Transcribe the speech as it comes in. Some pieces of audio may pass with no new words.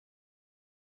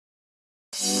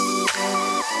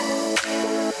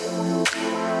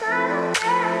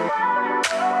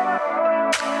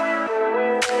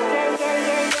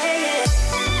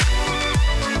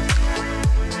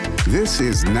This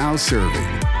is Now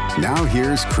Serving. Now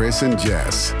here's Chris and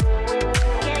Jess.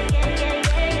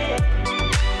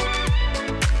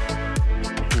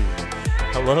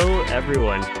 Hello,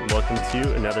 everyone. Welcome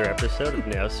to another episode of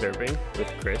Now Serving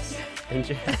with Chris and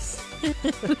Jess.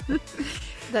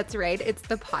 That's right. It's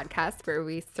the podcast where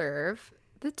we serve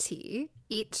the tea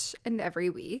each and every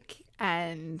week.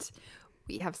 And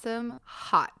we have some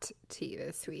hot tea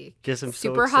this week. Jess, I'm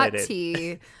Super so excited. Hot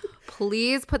tea.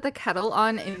 Please put the kettle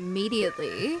on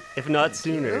immediately. If not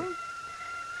sooner.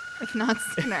 If not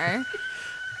sooner.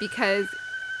 Because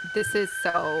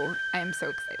I'm so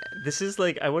excited. This is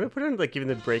like, I want to put on like even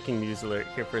the breaking news alert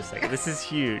here for a second. This is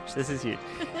huge.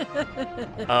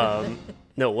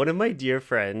 No, one of my dear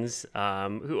friends,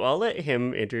 who I'll let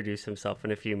him introduce himself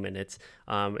in a few minutes,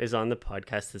 is on the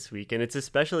podcast this week. And it's a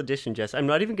special edition, Jess. I'm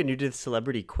not even going to do the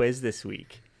celebrity quiz this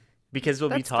week because we'll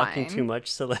be talking too much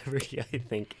celebrity, I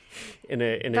think, in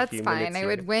a few minutes. That's fine. I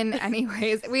would win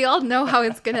anyways. We all know how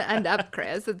it's going to end up,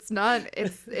 Chris.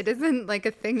 It isn't like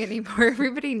a thing anymore.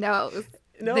 Everybody knows.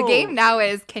 No. The game now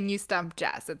is, can you stump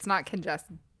Jess? It's not, can Jess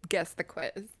guess the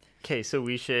quiz? Okay, so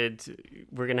we're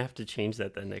going to have to change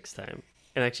that then next time.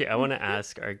 And actually, I want to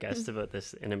ask our guest about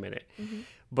this in a minute.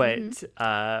 But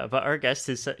our guest,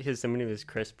 his name is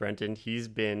Chris Brenton. He's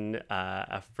been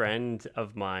a friend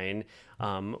of mine.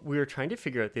 We were trying to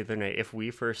figure out the other night if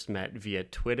we first met via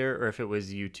Twitter or if it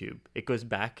was YouTube. It goes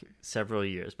back several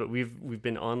years, but we've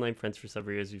been online friends for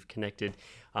several years. We've connected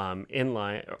on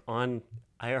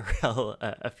IRL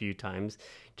a few times.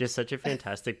 Just such a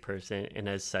fantastic person and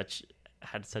had such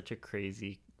a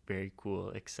crazy, very cool,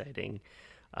 exciting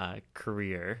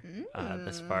career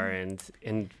thus far,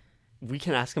 and we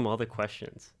can ask him all the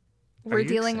questions. We're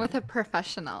dealing with a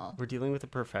professional. I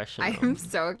am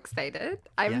so excited.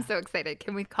 So excited.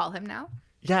 Can we call him now?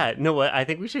 Yeah, no, what? I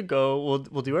think we should go.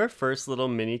 We'll do our first little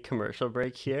mini commercial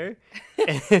break here,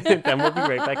 and then we'll be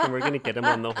right back, and we're gonna get him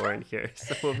on the horn here.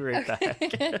 So we'll be right back.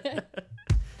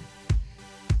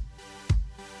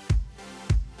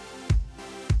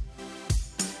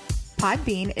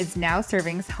 Podbean is Now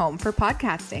Serving's home for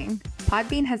podcasting.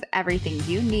 Podbean has everything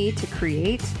you need to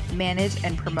create, manage,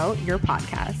 and promote your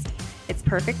podcast. It's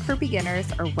perfect for beginners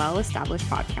or well-established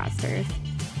podcasters.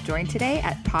 Join today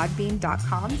at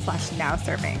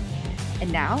podbean.com/nowserving.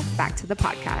 And now, back to the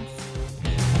podcast.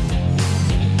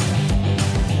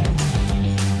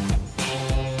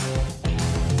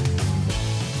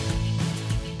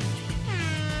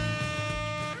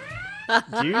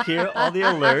 Do you hear all the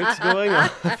alerts going on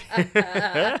here?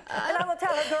 And I will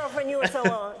tell her girlfriend you were so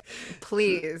long.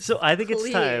 Please. So I think it's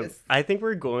time. I think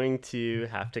we're going to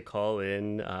have to call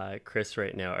in Chris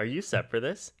right now. Are you set for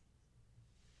this?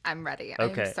 I'm ready.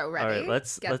 Okay. I'm so ready. All right,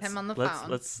 let's get him on the phone.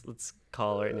 Let's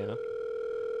call right now.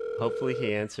 Hopefully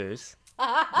he answers.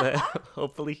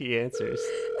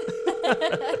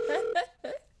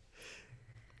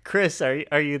 Chris,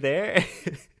 are you there?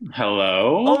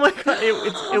 Hello? Oh my god, it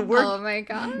worked. Oh my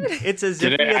god. It's as if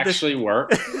Did it actually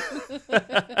work?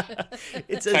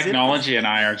 It's Technology and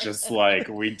I are just like,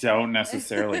 we don't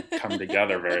necessarily come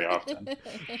together very often.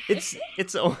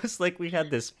 It's almost like we had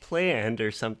this planned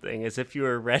or something, as if you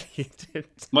were ready to...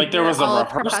 Like there was a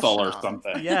rehearsal or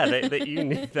something. Yeah, that you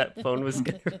knew that phone was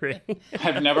going to ring.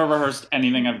 I've never rehearsed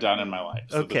anything I've done in my life.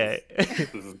 So okay.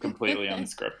 This is completely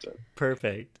unscripted.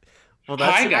 Perfect. Well,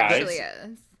 hi, guys. Actually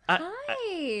is.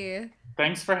 Hi.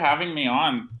 Thanks for having me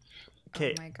on.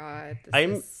 Okay. Oh my god,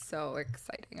 this is so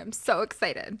exciting. I'm so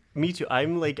excited. Me too.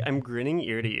 I'm grinning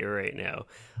ear to ear right now,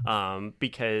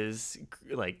 because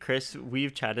like Chris,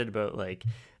 we've chatted about like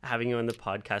having you on the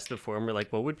podcast before, and we're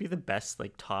like, what would be the best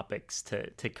like topics to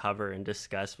cover and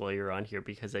discuss while you're on here?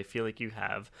 Because I feel like you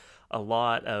have a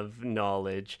lot of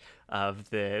knowledge of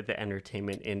the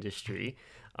entertainment industry.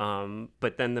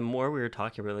 But then the more we were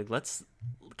talking, we were like,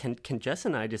 can Jess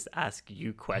and I just ask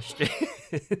you questions?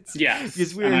 Yes.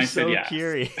 Because we were so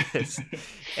curious.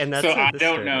 And that's so I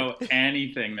don't know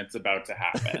anything that's about to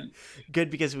happen.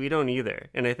 Good, because we don't either.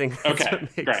 And I think that's okay,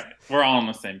 great. We're all on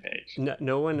the same page.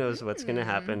 No one knows what's going to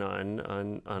happen on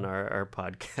our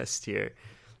podcast here.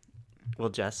 Well,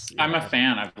 Jess, I'm a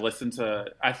fan. I've listened to.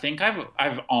 I think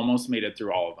I've almost made it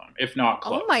through all of them, if not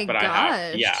close. Oh my but gosh! I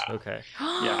have. Yeah. Okay.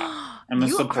 Yeah. I'm a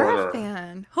supporter. You are a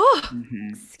fan.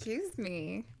 Mm-hmm. Excuse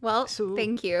me. Well,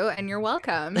 thank you, and you're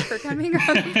welcome for coming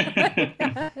on the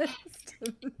podcast.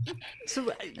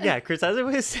 So yeah, Chris, as I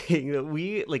was saying, that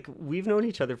we've known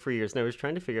each other for years, and I was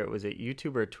trying to figure out, was it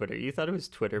YouTube or Twitter? You thought it was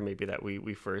Twitter, maybe, that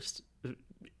we first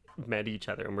met each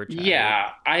other and we're chatting.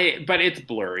 Yeah, but it's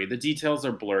blurry. The details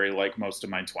are blurry, like most of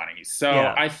my 20s. So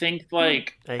yeah. I think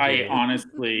I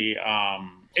honestly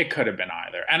It could have been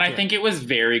either. And I think it was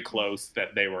very close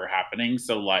that they were happening.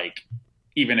 So like,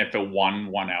 even if it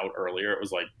won out earlier, it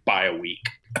was like by a week.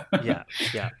 Yeah.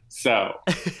 So,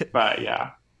 but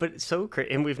yeah. But so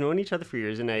great, and we've known each other for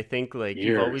years, and I think like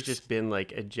you've always just been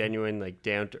like a genuine, like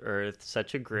down to earth,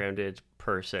 such a grounded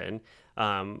person,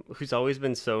 who's always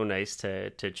been so nice to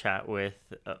chat with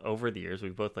over the years.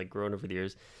 We've both like grown over the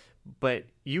years, but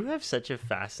you have such a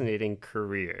fascinating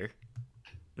career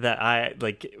that I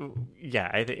like.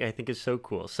 Yeah, I think it's so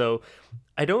cool. So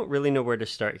I don't really know where to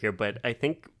start here, but I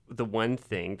think the one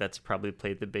thing that's probably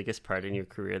played the biggest part in your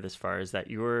career thus far is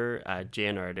that you're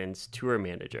Jann Arden's tour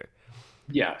manager.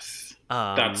 Yes,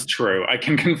 that's true. I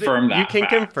can confirm that. You can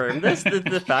confirm this?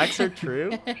 The facts are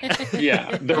true?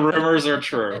 Yeah, the rumors are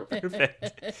true.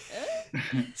 Perfect.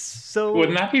 So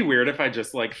wouldn't that be weird if I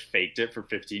just like faked it for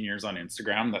 15 years on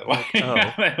Instagram? That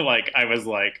like, like I was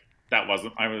like, that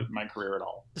wasn't my career at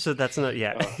all. So that's not,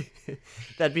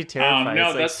 that'd be terrifying. No,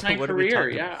 it's that's like, my so career.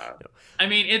 Yeah. No. I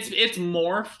mean, it's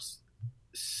morphed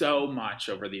so much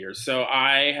over the years. So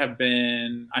I have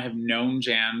known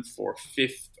Jann for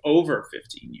over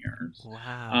 15 years.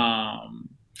 Wow.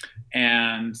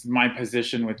 And my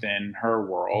position within her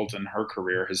world and her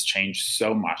career has changed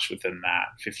so much within that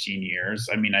 15 years.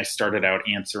 I mean, I started out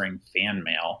answering fan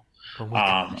mail,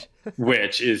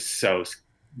 which is so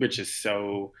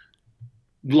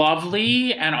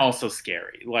lovely and also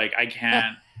scary. Like I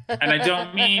can't, and I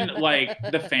don't mean like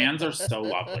the fans are so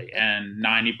lovely and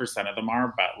 90% of them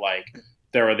are, but like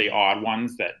there are the odd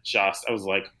ones that just, I was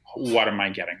like, what am I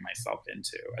getting myself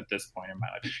into at this point in my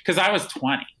life? Because I was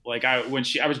 20, like I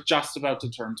was just about to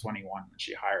turn 21 when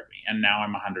she hired me, and now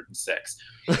I'm 106.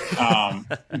 But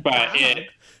I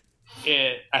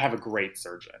have a great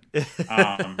surgeon.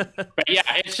 But yeah,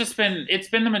 it's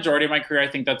been the majority of my career. I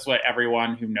think that's what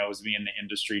everyone who knows me in the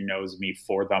industry knows me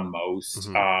for the most.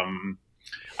 Mm-hmm.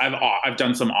 I've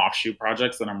done some offshoot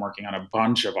projects, and I'm working on a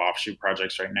bunch of offshoot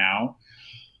projects right now.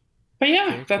 But yeah,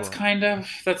 very that's cool.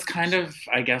 that's kind of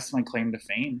I guess my claim to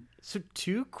fame. So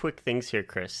two quick things here,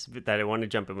 Chris, that I want to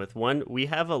jump in with. One, we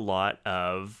have a lot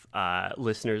of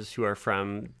listeners who are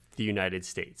from the United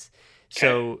States.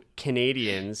 So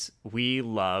Canadians, we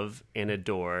love and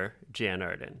adore Jann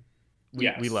Arden.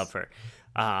 We love her.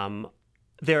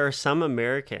 There are some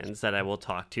Americans that I will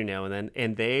talk to now and then,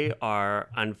 and they are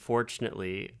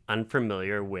unfortunately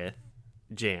unfamiliar with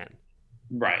Jann.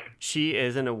 Right. She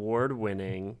is an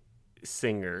award-winning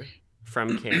singer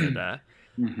from Canada.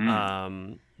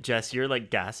 Mm-hmm. Jess, you're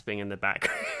like gasping in the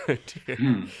background.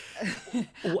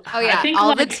 Oh yeah,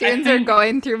 all the tunes are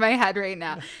going through my head right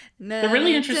now. The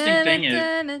really interesting thing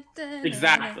is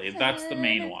exactly that's the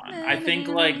main one. I think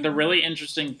like the really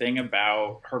interesting thing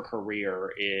about her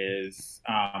career is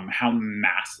how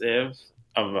massive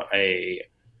of a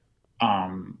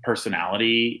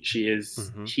personality she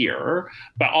is here,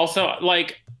 but also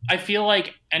like I feel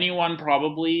like anyone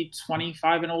probably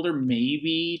 25 and older,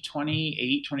 maybe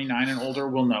 28, 29 and older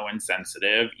will know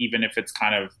Insensitive, even if it's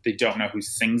kind of, they don't know who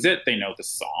sings it, they know the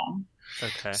song.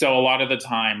 Okay. So a lot of the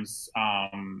times,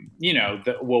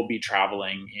 we'll be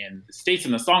traveling in the States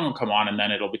and the song will come on and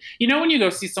then it'll be, when you go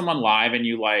see someone live and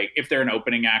you like, if they're an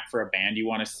opening act for a band you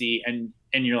want to see and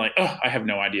you're like, oh, I have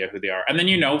no idea who they are. And then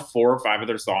 4 or 5 of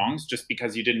their songs just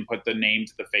because you didn't put the name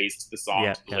to the face to the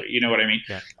song. Yeah. You know what I mean?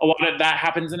 Yeah. A lot of that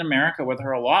happens in America with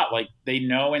her a lot. Like they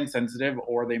know Insensitive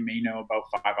or they may know about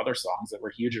 5 other songs that were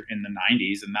huge in the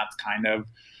 90s. And that's kind of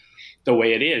the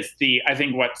way it is. I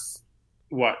think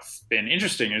what's been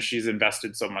interesting is she's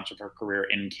invested so much of her career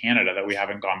in Canada that we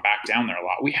haven't gone back down there a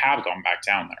lot. We have gone back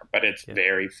down there, but it's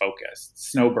very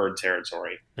focused. Snowbird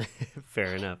territory.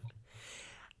 Fair enough.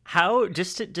 How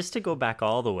just to go back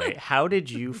all the way, how did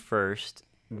you first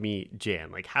meet Jann?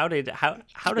 Like how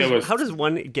does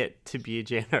one get to be a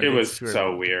Jann Arden? It was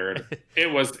so weird.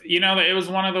 It was it was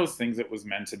one of those things that was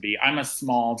meant to be. I'm a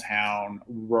small town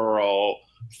rural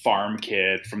farm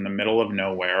kid from the middle of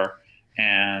nowhere,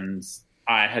 and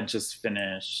I had just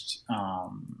finished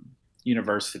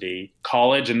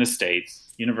college in the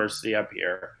States, university up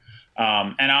here,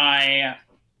 and I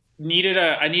needed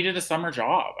a summer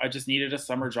job. I just needed a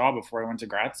summer job before I went to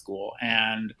grad school,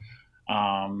 and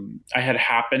I had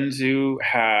happened to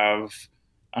have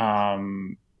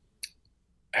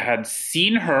had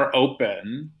seen her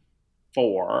open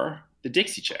for the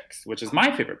Dixie Chicks, which is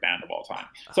my favorite band of all time.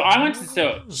 So I went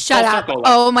to Shut up.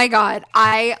 Oh my God.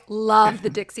 I love the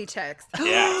Dixie Chicks.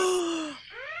 Yes.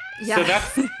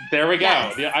 Yes. So there we go.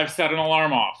 Yes. I've set an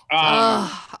alarm off.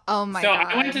 Oh my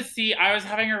God. So I was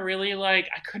having a really I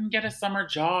couldn't get a summer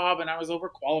job and I was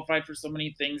overqualified for so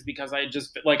many things because I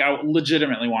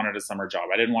legitimately wanted a summer job.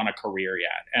 I didn't want a career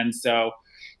yet. And so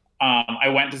I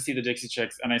went to see the Dixie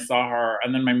Chicks and I saw her.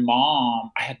 And then my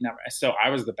mom, I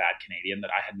was the bad Canadian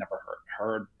that I had never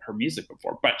heard her music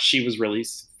before, but she was really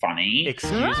funny.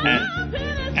 Excuse me?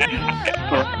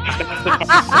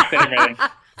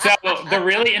 So the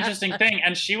really interesting thing,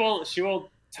 and she will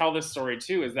tell this story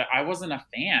too, is that I wasn't a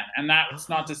fan. And that's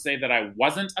not to say that I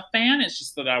wasn't a fan. It's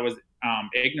just that I was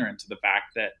ignorant to the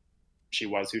fact that she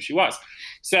was who she was.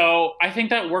 So I think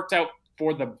that worked out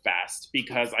for the best,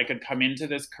 because I could come into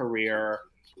this career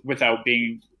without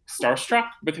being starstruck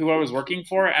with who I was working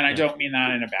for. And I don't mean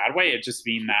that in a bad way. It just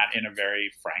mean that in a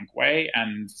very frank way.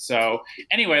 And so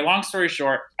anyway, long story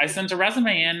short, I sent a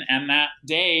resume in, and that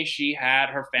day she had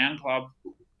her fan club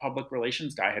public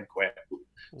relations guy had quit.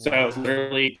 So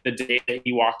literally the day that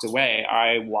he walked away,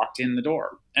 I walked in the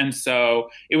door. And so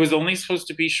it was only supposed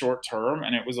to be short term,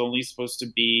 and it was only supposed to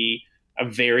be a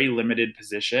very limited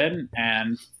position.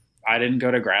 And I didn't go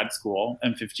to grad school,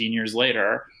 and 15 years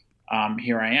later,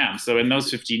 here I am. So in those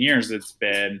 15 years, it's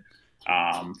been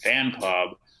fan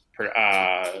club,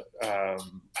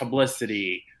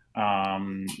 publicity.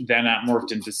 Then that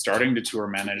morphed into starting to tour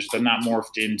manage. Then that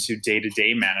morphed into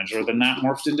day-to-day manager. Then that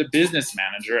morphed into business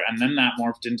manager. And then that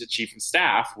morphed into chief of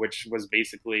staff, which was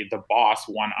basically the boss,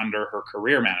 one under her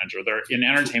career manager. In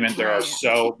entertainment, there are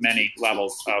so many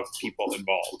levels of people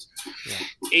involved.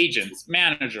 Agents,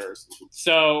 managers.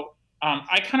 So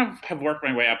I kind of have worked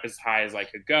my way up as high as I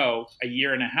could go. A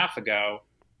year and a half ago,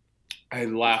 I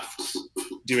left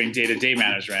doing day-to-day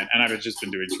management, and I've just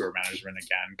been doing tour management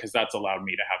again, because that's allowed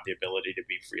me to have the ability to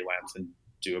be freelance and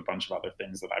do a bunch of other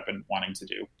things that I've been wanting to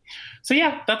do. So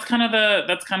yeah, that's kind of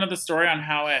the story on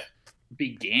how it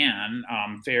began.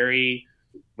 Very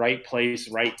right place,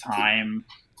 right time,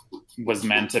 was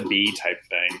meant to be type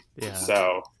thing. Yeah.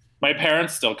 So my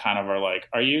parents still kind of are like,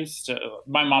 "Are you still?"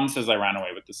 My mom says I ran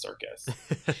away with the circus.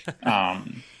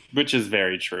 Which is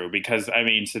very true, because I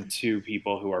mean, to two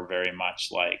people who are very much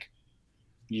like,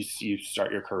 you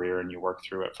start your career and you work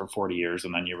through it for 40 years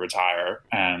and then you retire,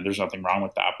 and there's nothing wrong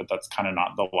with that, but that's kind of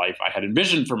not the life I had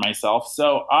envisioned for myself.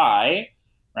 So I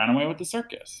ran away with the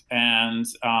circus, and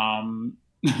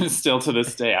still to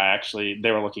this day,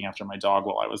 they were looking after my dog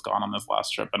while I was gone on this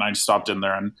last trip, and I stopped in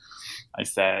there and I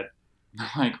said,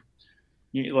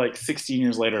 like 16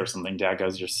 years later or something, Dad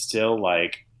goes, "You're still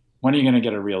like, when are you going to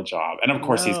get a real job?" And of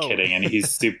course he's kidding, and he's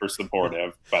super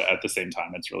supportive, but at the same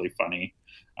time, it's really funny.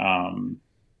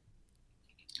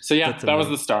 So yeah, that was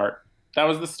the start.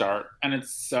 And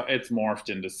it's morphed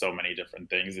into so many different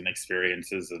things and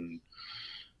experiences. And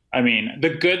I mean,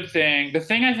 the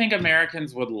thing I think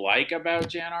Americans would like about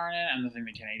Jan Arnott, and the thing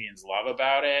that Canadians love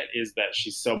about it, is that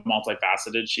she's so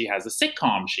multifaceted. She has a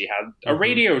sitcom. She had a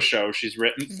radio show. She's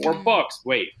written 4 books.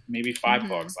 Wait, maybe 5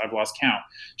 books. I've lost count.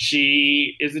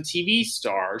 She is a TV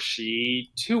star. She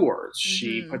tours.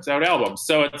 She puts out albums.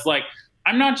 So it's like,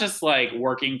 I'm not just like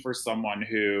working for someone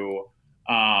who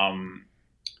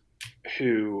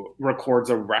records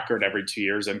a record every 2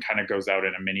 years and kind of goes out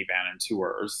in a minivan and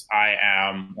tours. I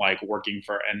am like working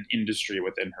for an industry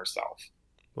within herself.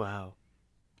 Wow.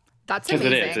 That's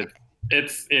amazing.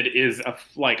 It is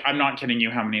like, I'm not kidding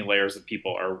you how many layers of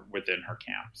people are within her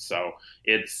camp. So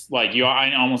it's like,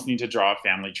 I almost need to draw a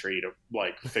family tree to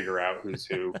like figure out who's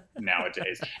who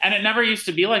nowadays. And it never used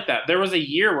to be like that. There was a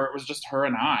year where it was just her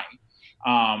and I.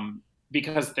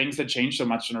 Because things had changed so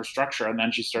much in her structure. And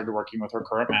then she started working with her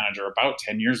current manager about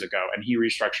 10 years ago, and he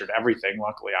restructured everything.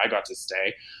 Luckily, I got to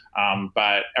stay.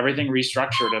 But everything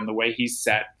restructured, and the way he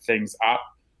set things up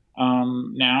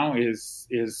now is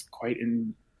quite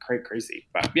crazy.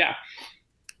 But yeah.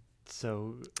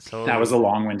 So that was a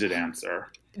long-winded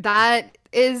answer. That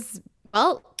is...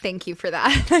 Well, thank you for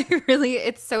that.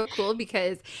 It's so cool,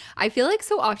 because I feel like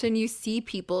so often you see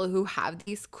people who have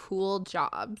these cool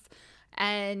jobs,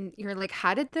 and you're like,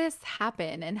 how did this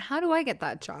happen? And how do I get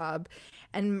that job?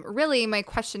 And really, my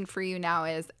question for you now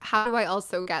is, how do I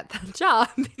also get that job?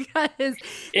 Because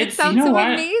it sounds so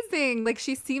amazing. Like,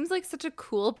 she seems like such a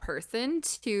cool person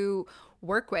to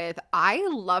work with. I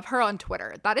love her on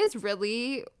Twitter. That is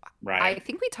really... Right. I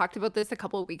think we talked about this a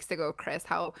couple of weeks ago, Chris,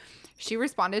 how she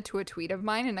responded to a tweet of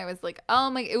mine, and I was like,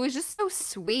 oh my, it was just so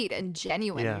sweet and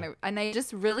genuine. Yeah. And I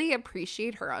just really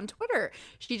appreciate her on Twitter.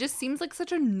 She just seems like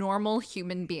such a normal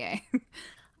human being.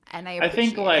 And I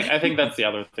think that's the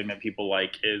other thing that people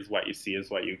like, is what you see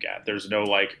is what you get. There's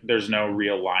no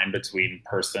real line between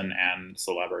person and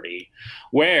celebrity,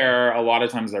 where a lot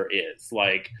of times there is.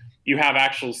 Like, you have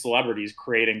actual celebrities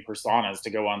creating personas to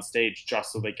go on stage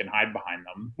just so they can hide behind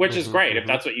them, which is great. If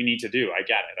that's what you need to do, I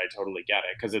get it. I totally get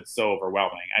it, because it's so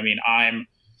overwhelming. I mean,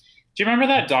 do you remember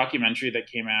that documentary that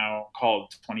came out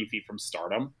called 20 Feet from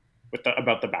Stardom?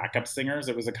 about the backup singers.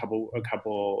 It was a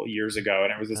couple years ago,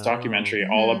 and it was this documentary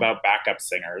all about backup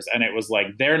singers. And it was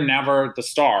like, they're never the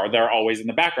star. They're always in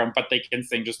the background, but they can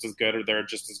sing just as good, or they're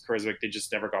just as charismatic. They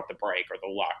just never got the break or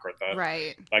the luck or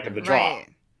the luck of the draw.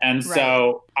 And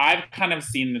so I've kind of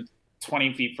seen the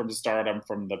 20 feet from stardom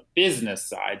from the business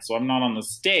side. So I'm not on the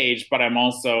stage, but I'm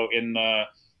also in the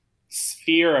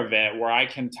sphere of it where I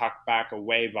can tuck back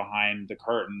away behind the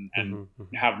curtain and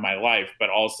have my life, but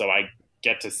also I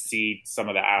get to see some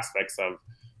of the aspects of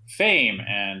fame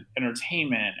and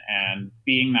entertainment and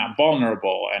being that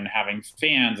vulnerable and having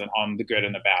fans and on the good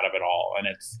and the bad of it all. And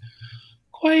it's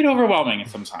quite overwhelming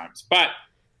sometimes, but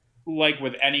like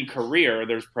with any career,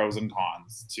 there's pros and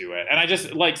cons to it. And I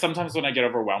just like, sometimes when I get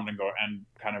overwhelmed and go and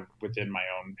kind of within my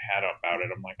own head about it,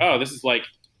 I'm like, oh, this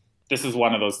is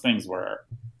one of those things where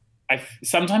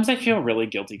sometimes I feel really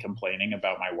guilty complaining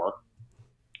about my work,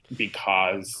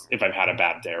 because if I've had a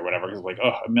bad day or whatever, because like,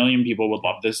 oh, a million people would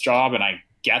love this job, and I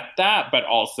get that, but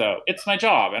also it's my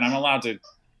job and I'm allowed to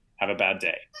have a bad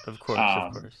day. Of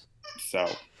course. So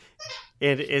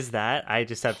it is that, I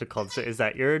just have to call this, is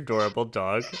that your adorable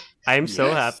dog? I'm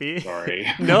so happy. Sorry.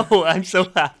 No, I'm so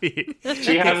happy.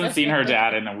 She hasn't seen her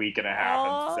dad in a week and a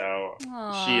half, and so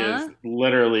she is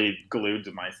literally glued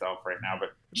to myself right now, but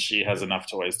she has enough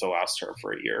toys to last her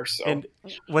for a year. So. And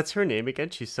what's her name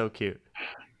again? She's so cute.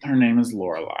 Her name is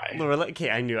Lorelai. Lorelai. Okay,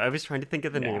 I knew. I was trying to think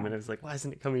of the name, and I was like, why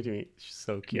isn't it coming to me? She's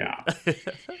so cute. Yeah.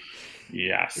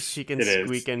 Yes. She can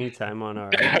squeak anytime on our.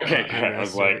 Okay, good. I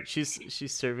was like,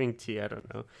 she's serving tea. I don't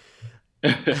know.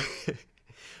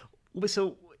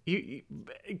 So you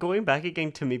going back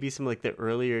again to maybe some like the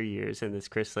earlier years in this,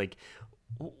 Chris. Like,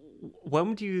 when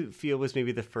would you feel was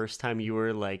maybe the first time you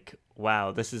were like,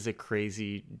 wow, this is a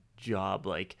crazy job?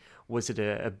 Like, was it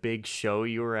a big show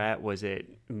you were at? Was it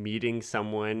meeting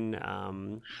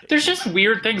someone? There's just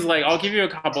weird things. Like, I'll give you a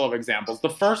couple of examples. The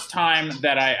first time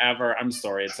that I'm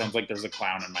sorry, it sounds like there's a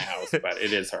clown in my house, but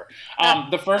it is her.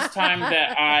 The first time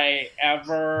that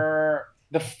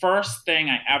the first thing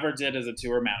I ever did as a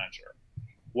tour manager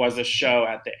was a show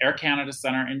at the Air Canada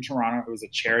Centre in Toronto. It was a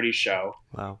charity show.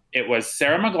 Wow. It was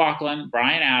Sarah McLachlan,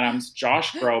 Bryan Adams,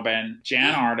 Josh Groban,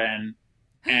 Jan Arden,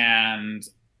 and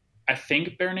I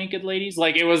think Bare Naked Ladies.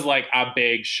 Like, it was like a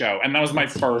big show. And that was my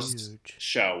first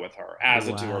show with her as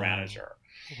a tour manager.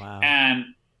 Wow. And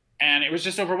it was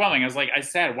just overwhelming. I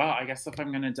said, well, I guess if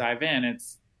I'm going to dive in,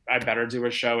 I better do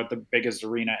a show at the biggest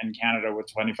arena in Canada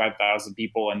with 25,000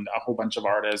 people and a whole bunch of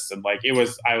artists. And like,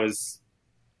 I was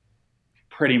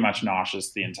pretty much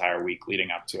nauseous the entire week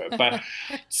leading up to it. But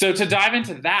so to dive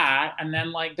into that, and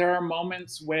then like, there are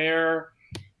moments where,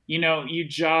 you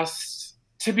just,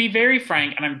 to be very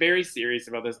frank, and I'm very serious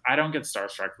about this, I don't get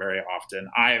starstruck very often.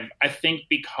 I think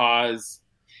because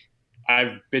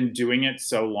I've been doing it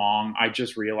so long, I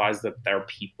just realized that they're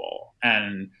people.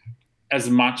 And as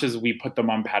much as we put them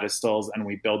on pedestals and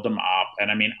we build them up,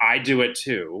 and I mean, I do it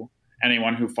too.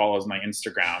 Anyone who follows my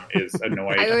Instagram is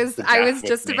annoyed. I was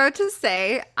just about to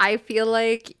say, I feel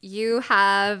like you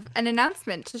have an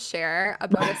announcement to share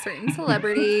about a certain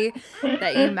celebrity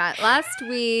that you met last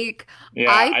week.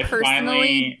 Yeah, I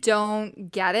personally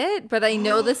don't get it, but I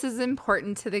know this is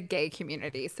important to the gay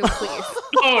community, so please.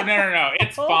 Oh, no.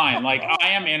 It's fine. Like, I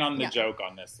am in on the joke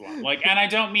on this one. Like, and I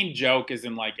don't mean joke as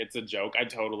in like it's a joke. I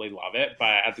totally love it. But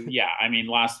I mean,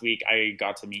 last week I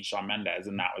got to meet Shawn Mendes,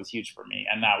 and that was huge for me.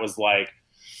 And that was like,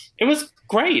 it was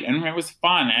great, and it was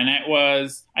fun, and it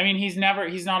was, I mean, he's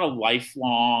not a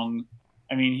lifelong,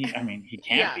 he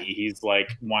can't be, he's like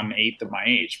 1/8 of my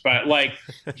age, but like,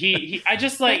 I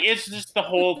just like, it's just the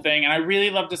whole thing, and I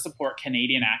really love to support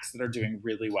Canadian acts that are doing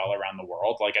really well around the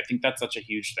world. Like, I think that's such a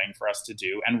huge thing for us to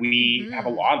do, and we have a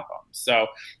lot of them, so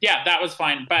yeah, that was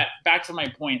fine. But back to my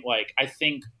point, like, I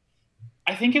think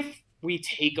if we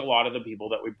take a lot of the people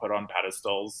that we put on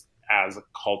pedestals as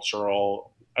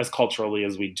culturally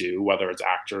as we do, whether it's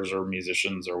actors or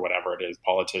musicians or whatever it is,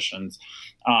 politicians,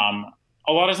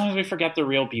 a lot of times we forget the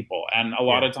real people, and a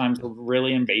lot of times we're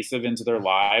really invasive into their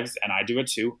lives, and I do it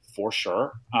too, for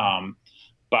sure.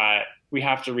 But we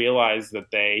have to realize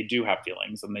that they do have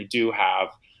feelings, and they do have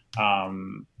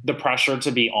the pressure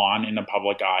to be on in the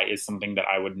public eye is something that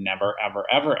I would never, ever,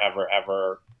 ever, ever,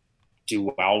 ever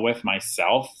do well with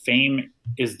myself. Fame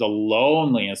is the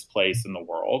loneliest place in the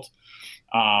world.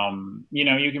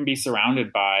 You can be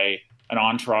surrounded by an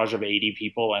entourage of 80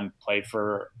 people and play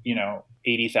for,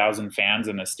 80,000 fans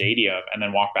in a stadium, and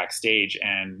then walk backstage,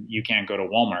 and you can't go to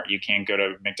Walmart, you can't go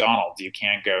to McDonald's,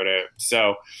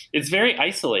 so it's very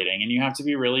isolating, and you have to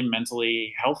be really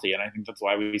mentally healthy. And I think that's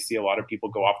why we see a lot of people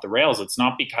go off the rails. It's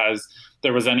not because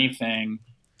there was anything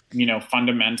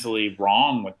fundamentally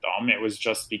wrong with them. It was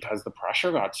just because the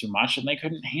pressure got too much and they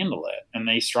couldn't handle it and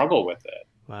they struggle with it.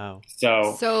 Wow.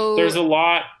 So there's a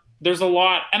lot,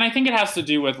 and I think it has to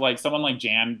do with like someone like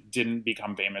Jan didn't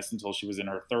become famous until she was in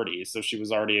her 30s. So she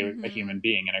was already a human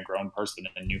being and a grown person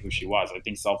and knew who she was. I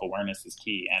think self-awareness is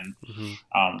key. And,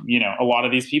 a lot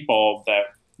of these people that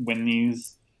win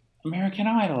these American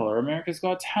Idol or America's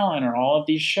Got Talent or all of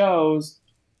these shows,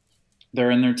 they're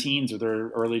in their teens or their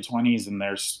early 20s and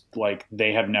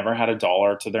they have never had a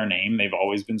dollar to their name. They've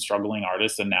always been struggling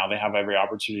artists, and now they have every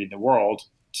opportunity in the world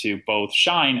to both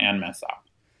shine and mess up.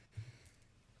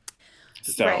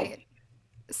 Right.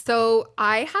 So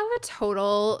I have a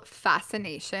total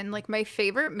fascination. Like, my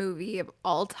favorite movie of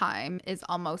all time is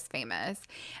Almost Famous.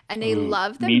 And I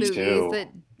love the movies that,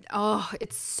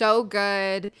 it's so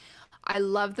good. I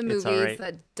love the movies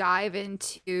that dive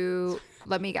into,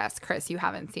 let me guess, Chris, you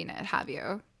haven't seen it, have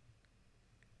you?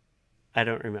 I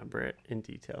don't remember it in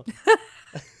detail.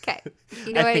 Okay.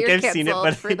 You know what? You're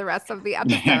canceled for the rest of the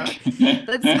episode.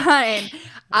 That's fine.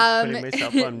 Putting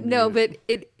myself on no, mute. but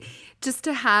it just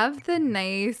to have the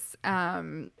nice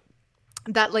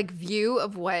that like view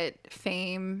of what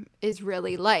fame is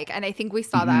really like. And I think we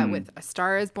saw that with A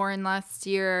Star Is Born last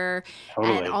year,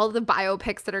 and all the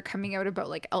biopics that are coming out about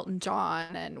like Elton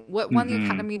John and what won the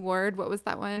Academy Award. What was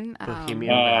that one?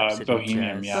 Bohemian Rhapsody.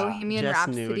 Bohemian Jess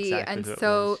Rhapsody. knew exactly And who it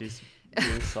so was. She's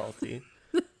being salty.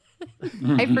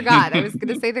 I forgot. I was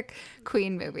going to say the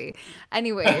Queen movie.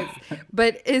 Anyways,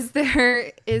 but is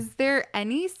there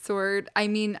any sort, I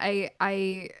mean,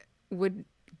 I would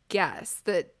guess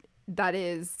that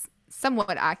is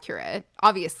somewhat accurate,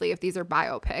 obviously, if these are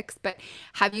biopics, but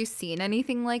have you seen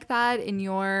anything like that in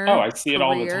your I see it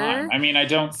all the career? time. I mean, I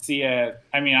don't see it.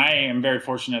 I mean, I am very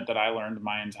fortunate that I learned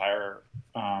my entire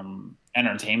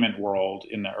entertainment world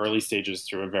in the early stages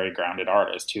through a very grounded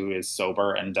artist who is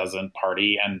sober and doesn't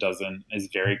party and is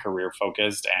very career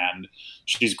focused, and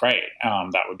she's great.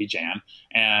 That would be Jan.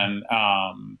 And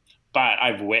but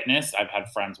I've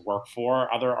had friends work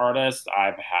for other artists.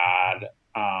 I've had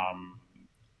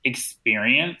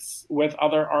experience with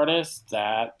other artists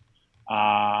that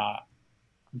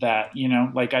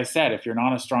like I said, if you're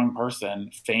not a strong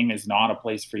person, fame is not a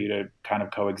place for you to kind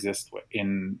of coexist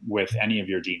with any of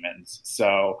your demons.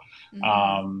 So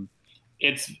and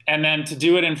then to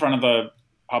do it in front of the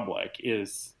public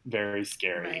is very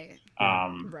scary.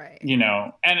 Right.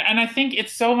 And I think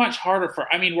it's so much harder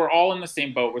we're all in the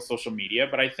same boat with social media,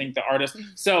 but I think the artists,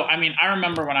 I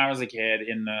remember when I was a kid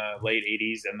in the late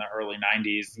 80s and the early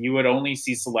 90s, you would only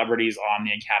see celebrities on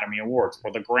the Academy Awards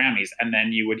or the Grammys, and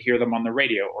then you would hear them on the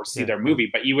radio or see their movie,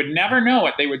 but you would never know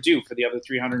what they would do for the other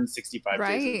 365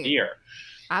 days of the year.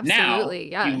 Absolutely.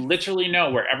 Now, you literally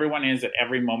know where everyone is at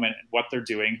every moment, what they're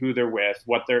doing, who they're with,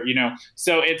 what they're,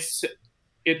 so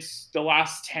it's the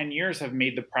last 10 years have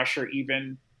made the pressure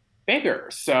even bigger.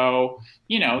 So,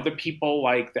 the people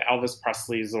like the Elvis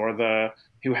Presleys or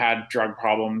who had drug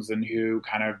problems and who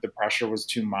kind of the pressure was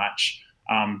too much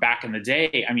back in the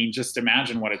day. I mean, just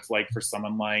imagine what it's like for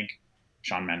someone like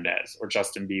Shawn Mendes or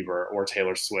Justin Bieber or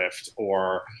Taylor Swift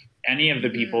or any of the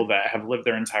people that have lived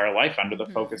their entire life under the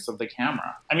focus of the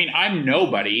camera. I mean, I'm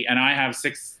nobody, and I have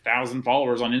 6,000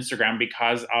 followers on Instagram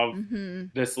because of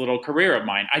this little career of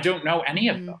mine. I don't know any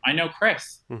of them. I know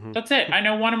Chris. That's it. I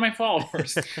know one of my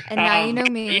followers. And now you know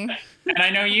me. And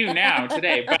I know you now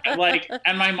today, but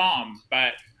and my mom.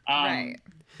 But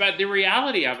but the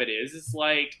reality of it is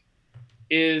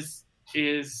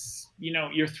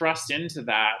you're thrust into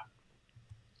that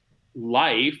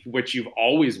life, which you've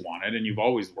always wanted and you've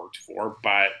always worked for,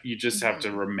 but you just have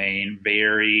to remain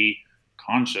very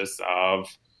conscious of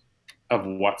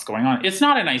what's going on. It's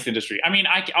not a nice industry. I mean,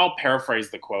 I'll paraphrase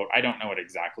the quote. I don't know it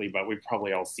exactly, but we've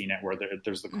probably all seen it where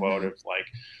there's the quote of like,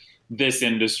 this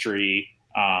industry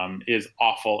is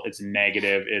awful. It's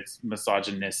negative. It's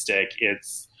misogynistic.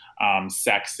 It's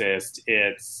sexist.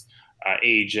 It's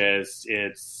ageist.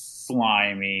 It's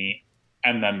slimy.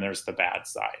 And then there's the bad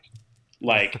side.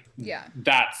 Like,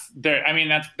 that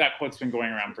quote's been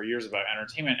going around for years about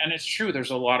entertainment. And it's true.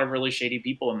 There's a lot of really shady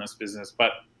people in this business,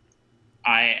 but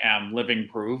I am living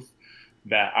proof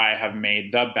that I have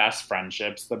made the best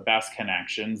friendships, the best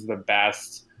connections, the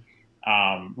best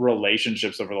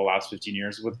relationships over the last 15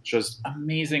 years with just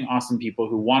amazing, awesome people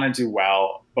who want to do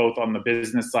well, both on the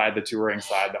business side, the touring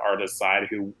side, the artist side,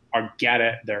 who get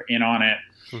it, they're in on it.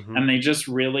 And they just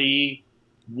really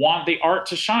want the art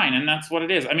to shine. And that's what it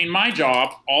is. I mean, my job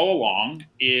all along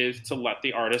is to let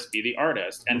the artist be the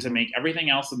artist and to make everything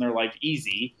else in their life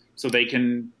easy so they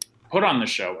can put on the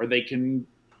show or they can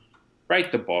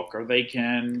write the book, or they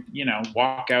can, you know,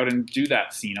 walk out and do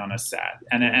that scene on a set.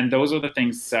 And those are the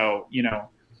things. So, you know,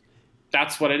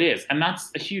 that's what it is. And that's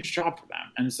a huge job for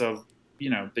them. And so, you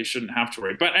know, they shouldn't have to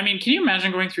worry. But I mean, can you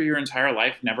imagine going through your entire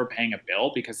life never paying a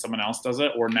bill because someone else does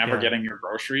it, or never getting your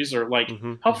groceries, or like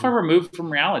how far removed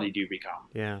from reality do you become?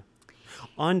 Yeah.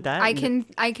 On that, I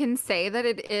can say that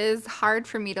it is hard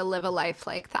for me to live a life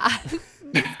like that.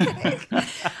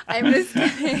 I'm just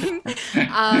kidding.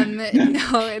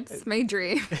 No, it's my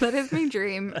dream. That is my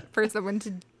dream, for someone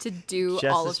to do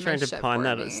Jess all is of my trying shit to pawn for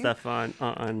that me. stuff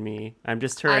on me. I'm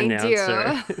just her I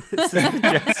announcer. do. This is the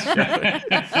Jess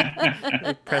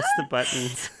show. Press the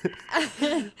buttons.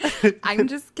 I'm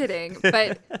just kidding.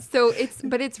 But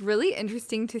it's really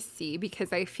interesting to see,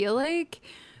 because I feel like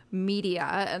media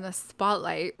and the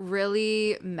spotlight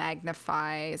really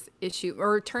magnifies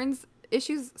turns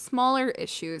smaller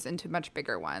issues into much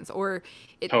bigger ones, or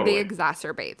they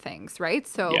exacerbate things, right?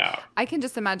 So I can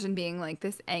just imagine being like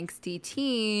this angsty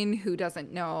teen who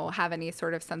doesn't have any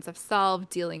sort of sense of self,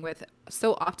 dealing with,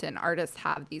 so often artists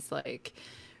have these like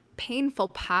painful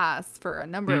pasts for a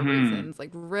number of reasons, like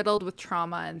riddled with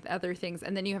trauma and other things,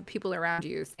 and then you have people around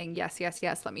you saying yes,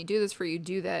 let me do this for you,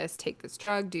 do this, take this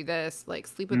drug, do this, like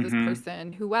sleep with this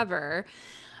person, whoever,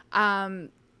 and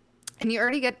you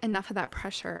already get enough of that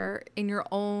pressure in your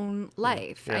own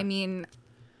life. I mean,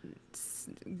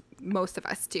 most of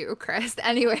us do, Chris.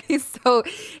 Anyway, so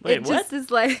Wait, just is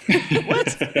like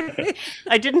what?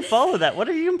 I didn't follow that. What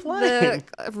are you implying?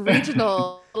 The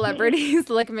regional celebrities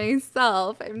like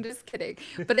myself. I'm just kidding,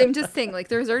 but I'm just saying, like,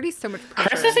 there's already so much pressure.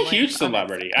 Chris is a huge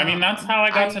celebrity. I mean, that's how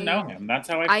I got to know him. That's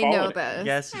how I know followed this. him.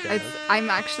 Yes,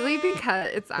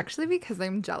 It's actually because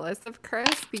I'm jealous of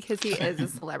Chris, because he is a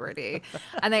celebrity,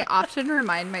 and I often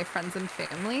remind my friends and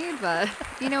family that,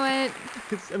 you know what?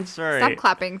 I'm sorry. Stop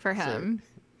clapping for him.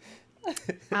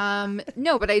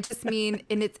 No, but I just mean,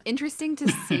 and it's interesting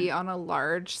to see on a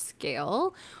large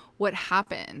scale what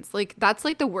happens. Like, that's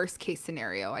like the worst case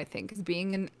scenario, I think, is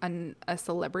being a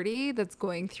celebrity that's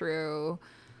going through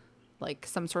like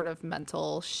some sort of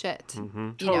mental shit.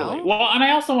 You know? Well, and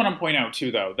I also want to point out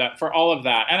too, though, that for all of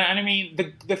that, and I mean,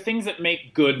 the things that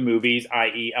make good movies,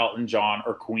 i.e. Elton John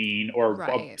or Queen or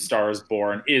A Star Is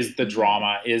Born, is the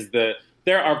drama,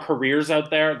 there are careers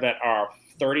out there that are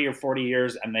 30 or 40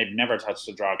 years and they've never touched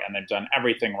a drug, and they've done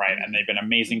everything right, and they've been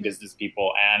amazing business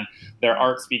people, and their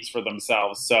art speaks for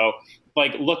themselves. So,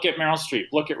 like, look at Meryl Streep,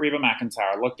 look at Reba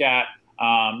McEntire, look at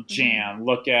Jan,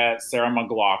 look at Sarah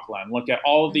McLachlan, look at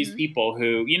all of these people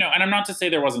who, you know, and I'm not to say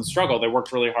there wasn't struggle. They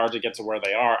worked really hard to get to where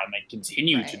they are, and they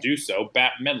continue to do so.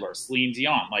 Bette Midler, Celine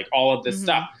Dion, like all of this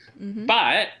stuff.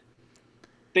 But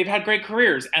they've had great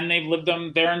careers, and they've lived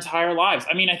them their entire lives.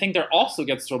 I mean, I think there also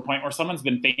gets to a point where someone's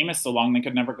been famous so long they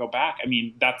could never go back. I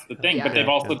mean, that's the thing. But they've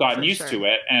also gotten used to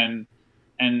it and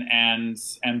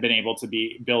been able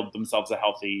to build themselves a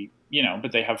healthy, you know,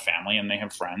 but they have family and they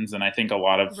have friends. And I think a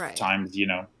lot of times, you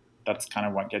know, that's kind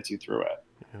of what gets you through it.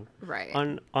 Right.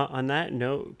 On that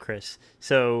note, Chris,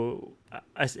 so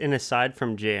and aside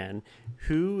from Jan,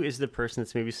 who is the person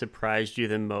that's maybe surprised you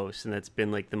the most, and that's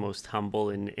been like the most humble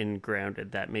and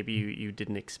grounded, that maybe you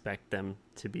didn't expect them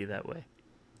to be that way?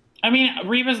 I mean,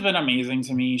 Reba's been amazing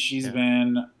to me. She's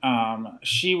been,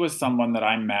 she was someone that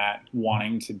I met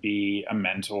wanting to be a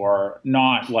mentor,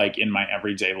 not like in my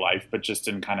everyday life, but just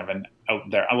in kind of an out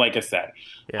there. Like I said,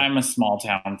 I'm a small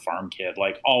town farm kid.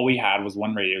 Like, all we had was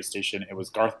one radio station. It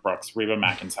was Garth Brooks, Reba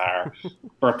McEntire,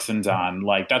 Brooks and Dunn.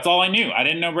 Like, that's all I knew. I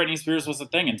didn't know Britney Spears was a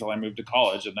thing until I moved to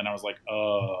college. And then I was like,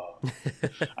 oh.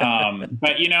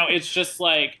 But, you know, it's just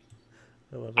like,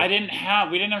 we didn't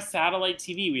have satellite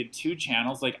TV. We had 2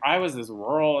 channels. Like, I was as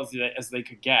rural as they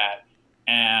could get.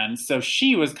 And so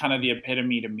she was kind of the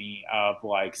epitome to me of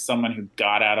like someone who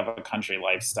got out of a country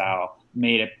lifestyle,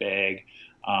 made it big.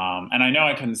 And I know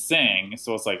I couldn't sing.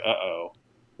 So it's like,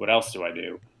 what else do I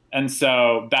do? And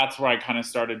so that's where I kind of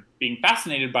started being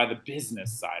fascinated by the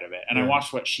business side of it. And I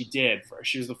watched what she did.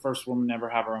 She was the first woman to ever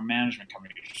have her own management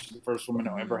company. She was the first woman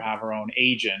to ever have her own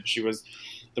agent. She was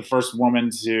the first woman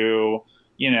to,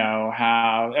 you know,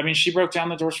 she broke down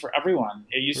the doors for everyone.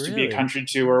 It used to be a country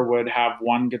tour would have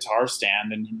one guitar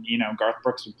stand, and, you know, Garth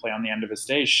Brooks would play on the end of his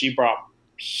stage. She brought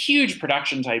huge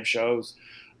production type shows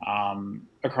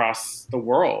across the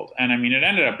world. And I mean, it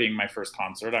ended up being my first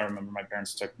concert. I remember my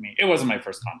parents took me. It wasn't my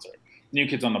first concert. New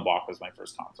Kids on the Block was my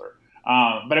first concert.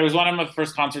 But it was one of my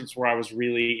first concerts where I was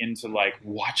really into like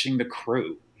watching the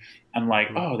crew and like,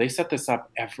 oh, they set this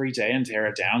up every day and tear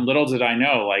it down. Little did I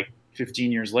know, like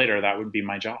 15 years later, that would be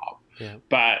my job.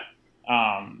 But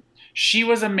she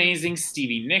was amazing.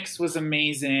 Stevie Nicks was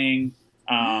amazing.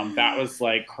 That was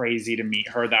like crazy to meet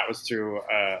her. That was through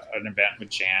an event with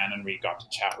Jan, and we got to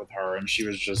chat with her, and she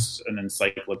was just an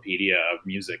encyclopedia of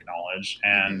music knowledge.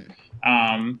 And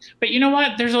but you know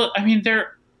what?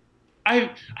 I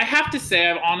have to say,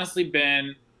 I've honestly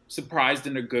been surprised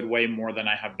in a good way more than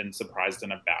I have been surprised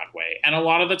in a bad way. And a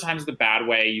lot of the times the bad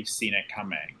way, you've seen it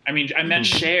coming. I mean, I met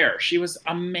Cher. She was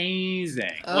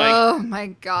amazing. Oh my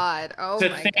God. Oh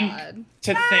my God.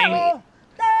 To think...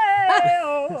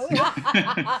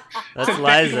 That's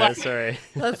Liza, sorry.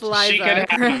 That's Liza.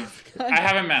 I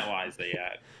haven't met Liza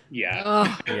yet. Yeah.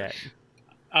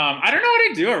 I don't know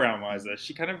what I do around Liza.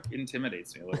 She kind of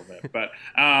intimidates me a little bit. But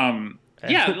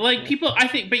yeah, like people, I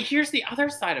think, but here's the other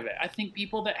side of it. I think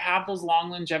people that have those long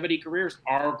longevity careers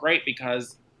are great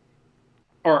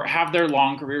or have their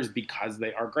long careers because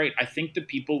they are great. I think the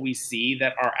people we see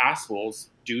that are assholes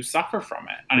do suffer from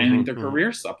it. And I think their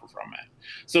careers suffer from it.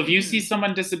 So if you see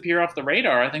someone disappear off the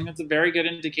radar, I think that's a very good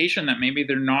indication that maybe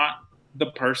they're not the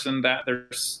person that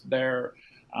their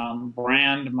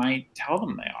brand might tell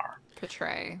them they are.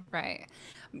 Portray, right.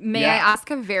 May I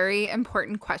ask a very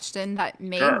important question that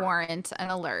may warrant an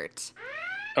alert?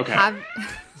 Okay.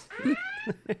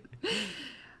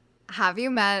 Have you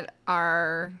met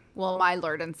my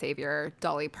Lord and Savior,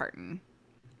 Dolly Parton?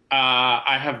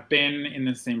 I have been in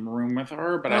the same room with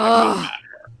her, but I have not met her.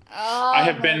 I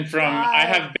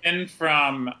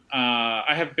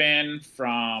have been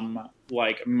from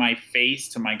like my face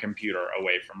to my computer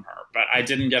away from her, but I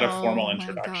didn't get a formal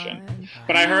introduction.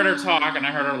 But I heard her talk and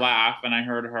I heard her laugh and I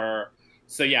heard her.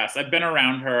 So yes, I've been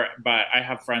around her, but I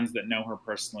have friends that know her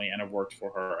personally and have worked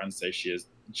for her and say she is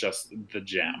just the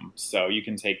gem. So you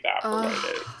can take that for what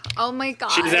it is. Oh my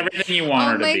God. She's everything you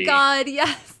want her to be. Oh my God.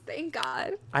 Yes. Thank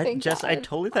God. I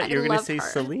totally thought you were going to say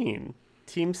Celine.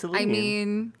 Team Celine. I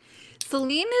mean,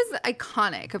 Celine is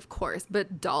iconic, of course,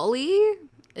 but Dolly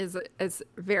is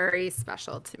very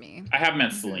special to me. I have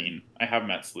met Celine. a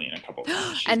couple of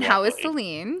times. And how is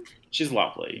Celine? She's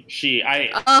lovely.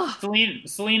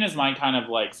 Celine is my kind of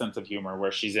like sense of humor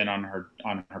where she's in on her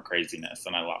craziness,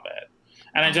 and I love it.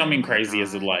 And I don't mean crazy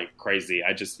as in like crazy.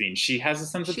 I just mean she has a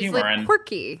sense of humor and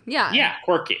quirky. Yeah. Yeah,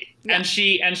 quirky. Yeah. And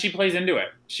she plays into it.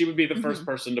 She would be the first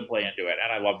person to play into it,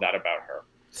 and I love that about her.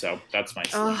 So that's my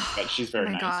Celine. But she's very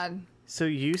nice. God. So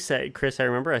you said, Chris, I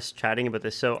remember us chatting about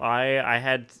this. So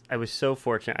I was so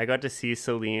fortunate. I got to see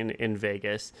Celine in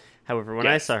Vegas. However, when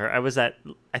I saw her, I was at,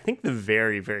 I think, the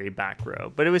very, very back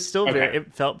row. But it was still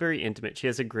it felt very intimate. She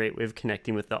has a great way of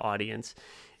connecting with the audience.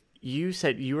 You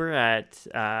said you were at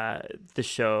the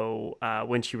show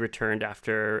when she returned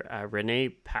after Renee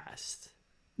passed.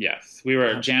 Yes.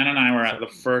 Jan and I were at the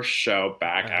first show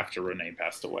back after Renee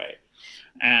passed away.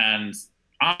 And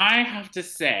I have to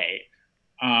say,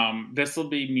 this will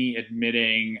be me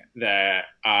admitting that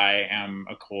I am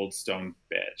a cold stone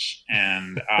bitch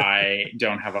and I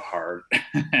don't have a heart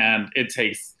and it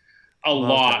takes a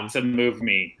lot to move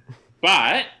me.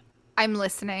 But I'm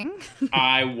listening.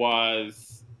 I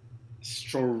was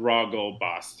struggle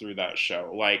bus through that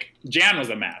show. Like Jan was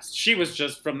a mess. She was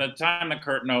just, from the time the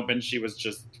curtain opened, she was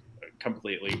just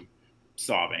completely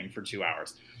sobbing for 2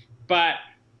 hours. But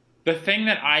the thing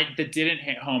that didn't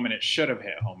hit home, and it should have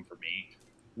hit home for me,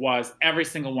 was every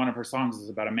single one of her songs is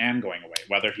about a man going away,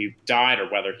 whether he died or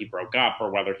whether he broke up or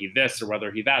whether he this or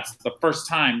whether he that. It's the first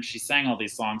time she sang all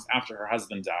these songs after her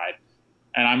husband died.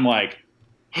 And I'm like,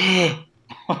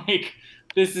 like,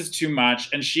 this is too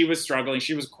much. And she was struggling.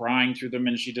 She was crying through them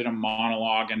and she did a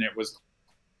monologue and it was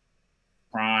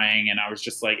crying. And I was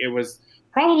just like, it was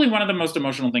probably one of the most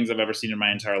emotional things I've ever seen in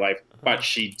my entire life, but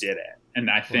she did it. And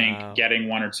I think getting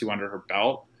 1 or 2 under her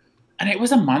belt, and it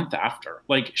was a month after.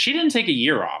 Like, she didn't take a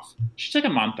year off. She took a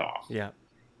month off. Yeah.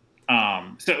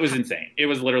 So it was insane. It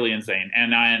was literally insane.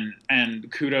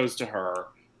 And kudos to her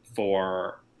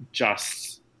for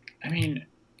just, I mean,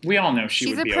 we all know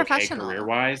she's would be okay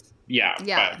career-wise. Yeah.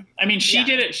 But, I mean, she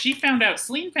did it.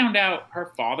 Celine found out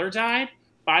her father died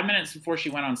 5 minutes before she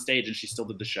went on stage, and she still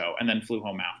did the show and then flew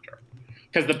home after.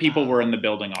 Because the people were in the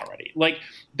building already. Like,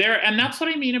 and that's what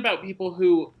I mean about people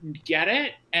who get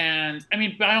it. And I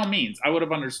mean, by all means, I would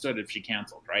have understood if she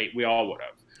canceled, right? We all would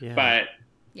have.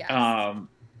 Yeah.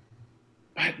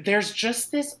 But there's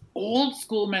just this old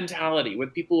school mentality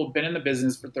with people who've been in the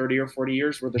business for 30 or 40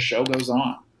 years where the show goes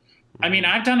on. I mean,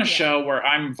 I've done a show where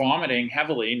I'm vomiting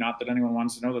heavily, not that anyone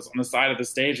wants to know this, on the side of the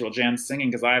stage while Jan's singing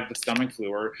because I have the stomach flu.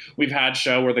 Or we've had a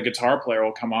show where the guitar player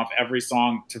will come off every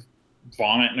song to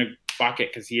vomit in a bucket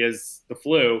because he has the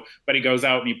flu, but he goes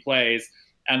out and he plays.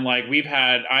 And like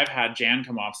I've had Jan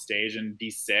come off stage and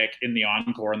be sick in the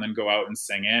encore and then go out and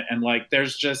sing it. And like,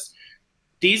 there's just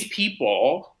these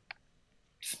people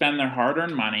spend their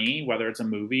hard-earned money, whether it's a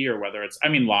movie or whether it's, I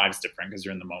mean, live's different because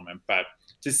you're in the moment, but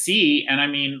to see, and I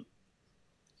mean,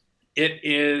 it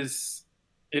is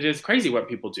crazy what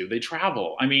people do. They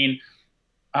travel. I mean,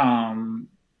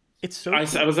 it's so I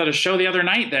cool. was at a show the other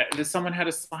night that someone had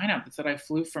a sign up that said, I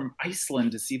flew from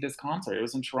Iceland to see this concert. It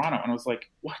was in Toronto. And I was like,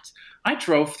 what? I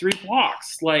drove 3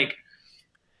 blocks. Like,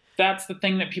 that's the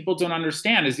thing that people don't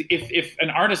understand is if an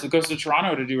artist goes to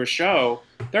Toronto to do a show,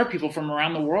 there are people from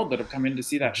around the world that have come in to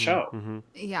see that show. Mm-hmm.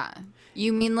 Yeah.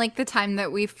 You mean like the time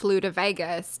that we flew to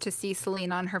Vegas to see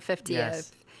Celine on her 50th?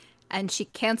 Yes. And she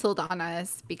canceled on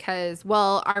us because,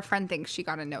 well, our friend thinks she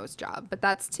got a nose job, but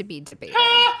that's to be debated.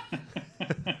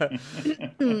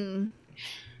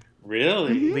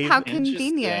 Really? Leave- How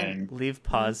convenient. Leave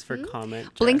pause for comment.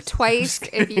 Blink Jess. twice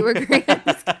if you agree.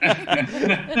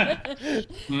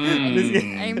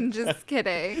 Mm. I'm just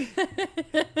kidding.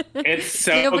 It's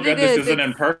so No, but good it this is. isn't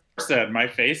in person. My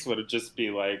face would just be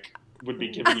like, would be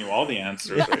giving you all the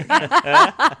answers right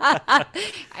now.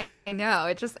 I know.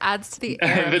 It just adds to the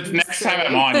air. The next time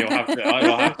I'm on, you'll have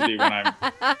to be when I'm.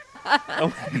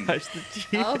 Oh my gosh, the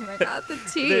tea. Oh my god, the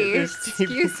tea. There's tea.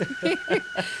 Excuse me.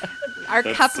 Our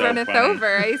That's cup so runneth funny.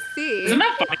 over, I see. Isn't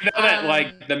that funny though? That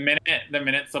like the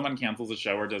minute someone cancels a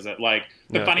show or does it, like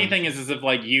the No, funny thanks. thing is if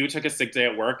like you took a sick day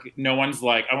at work, no one's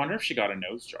like, I wonder if she got a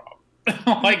nose job.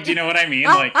 Like, do you know what I mean?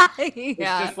 Like, it's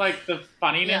Yeah. just like the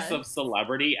funniness Yeah. of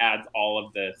celebrity adds all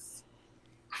of this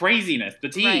craziness. The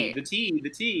tea, Right. the tea, the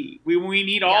tea. We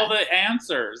need all the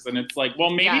answers, and it's like, well,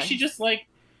 maybe Yes. she just like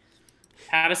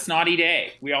had a snotty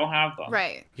day. We all have them.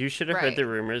 Right. You should have Right. heard the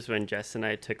rumors when Jess and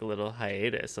I took a little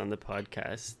hiatus on the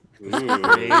podcast. Ooh.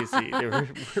 Crazy. There were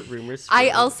rumors. I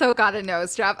spreading. also got a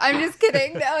nose job. I'm just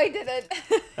kidding. No, I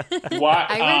didn't. What?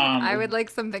 I would like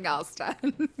something else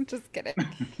done. Just kidding.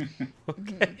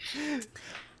 Okay.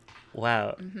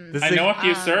 Wow. Mm-hmm. This I is know like- a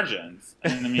few surgeons,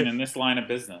 and I mean, in this line of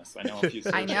business, I know a few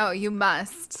I surgeons. know, you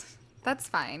must. That's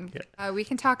fine. Yeah. We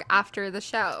can talk after the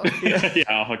show. Yeah,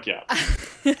 I'll hook you up.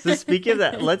 So speaking of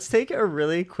that, let's take a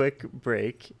really quick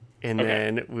break, and Okay.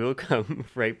 then we'll come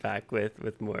right back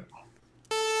with more.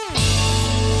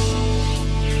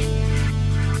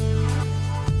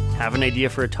 Have an idea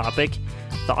for a topic?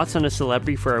 Thoughts on a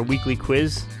celebrity for our weekly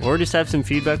quiz? Or just have some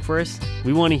feedback for us?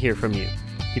 We want to hear from you.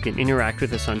 You can interact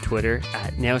with us on Twitter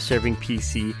at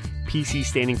NowServingPC, PC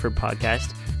standing for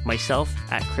podcast, myself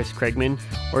at Chris Craigman,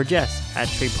 or Jess at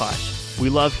Trey Posh. We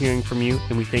love hearing from you,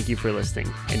 and we thank you for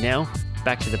listening. And now,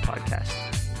 back to the podcast.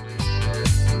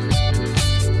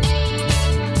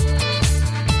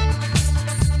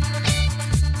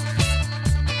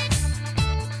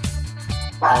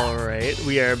 All right,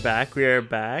 we are back. We are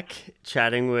back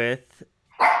chatting with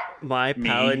my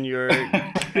pal Me. and your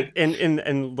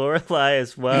and Lorelai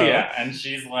as well. Yeah, and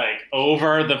she's like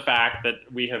over the fact that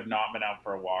we have not been out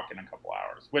for a walk in a couple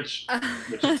hours, which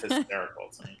is hysterical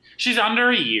to me. She's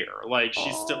under a year. Like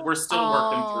we're still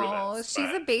working through this. She's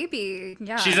but a baby.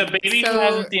 Yeah. she's a baby who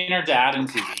hasn't seen her dad in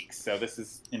 2 weeks, so this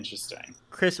is interesting.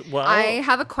 Chris, well, I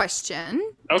have a question.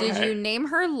 Did Okay. you name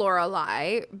her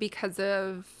Lorelai because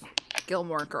of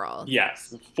Gilmore Girls?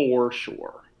 Yes, for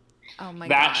sure. Oh my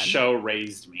That god. show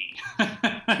raised me.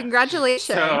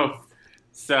 Congratulations.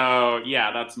 So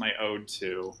yeah, that's my ode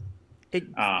to. it,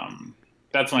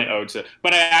 That's my ode to.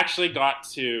 But I actually got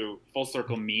to full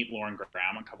circle meet Lauren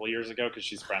Graham a couple years ago because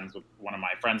she's friends with one of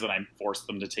my friends, and I forced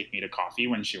them to take me to coffee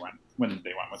when they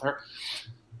went with her.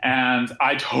 And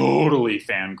I totally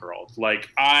fangirled. Like,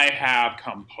 I have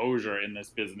composure in this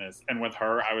business, and with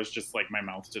her, I was just like, my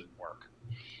mouth didn't work.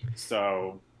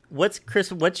 So what's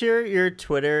your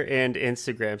Twitter and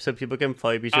Instagram so people can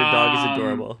follow you because your dog is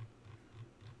adorable.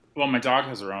 well, my dog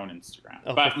has her own Instagram,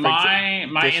 Oh, but for my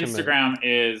dish 'em Instagram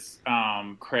is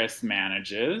Chris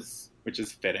Manages, which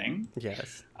is fitting.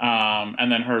 Yes.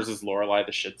 And then hers is Lorelai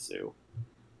the Shih Tzu.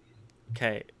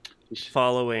 Okay.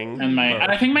 Following. And both.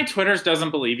 I think my Twitter's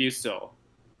doesn't believe you still.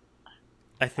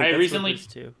 I think I that's recently- what it is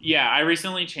too. Yeah, I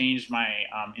recently changed my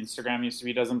Instagram. Used to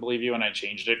be doesn't believe you, and I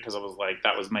changed it because I was like,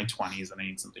 that was my 20s, and I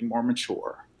need something more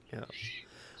mature. Yeah.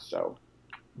 So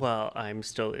Well, I'm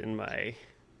still in my.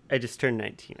 I just turned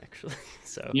 19 actually,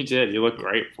 so you did. You look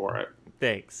great for it.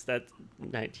 thanks. That's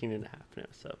 19 and a half now.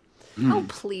 So Oh,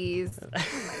 please. Oh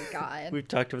my god. we've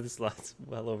talked about this lots,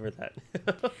 well over that.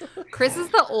 Chris is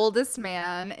the oldest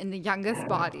man in the youngest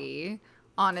body,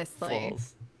 honestly.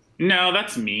 Falls. No,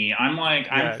 that's me. I'm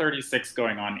Yeah. 36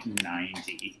 going on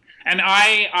 90. And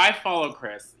I follow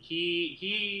Chris.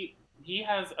 He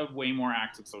has a way more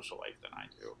active social life than I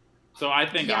do. So I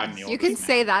think I'm the Yes, oldest you can man.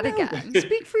 say that again.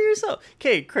 Speak for yourself.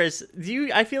 Okay, Chris,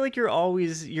 I feel like you're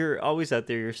always out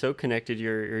there. You're so connected.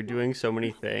 You're doing so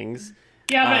many things.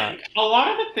 Yeah, but a lot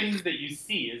of the things that you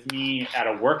see is me at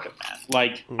a work event.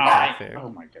 Like, fair. oh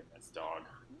my goodness, dog.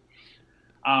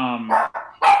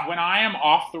 When I am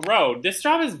off the road, this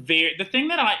job is the thing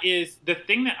that I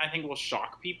think will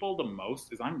shock people the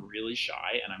most is I'm really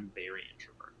shy and I'm very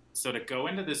introverted. So to go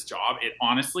into this job, it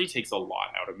honestly takes a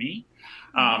lot out of me.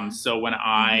 So when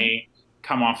I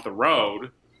come off the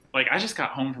road, like I just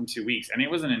got home from 2 weeks and it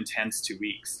was an intense 2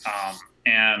 weeks.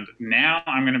 And now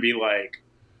I'm going to be like,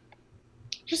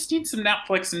 just need some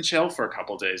Netflix and chill for a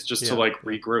couple days just to like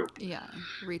regroup. Yeah.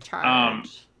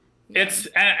 Recharge. It's,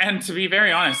 and to be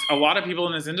very honest, a lot of people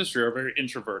in this industry are very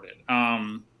introverted.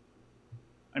 I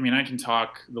mean, I can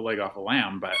talk the leg off a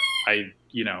lamb, but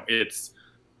it's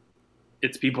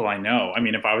people I know. I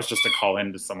mean, if I was just to call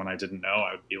in to someone I didn't know,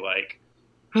 I would be like,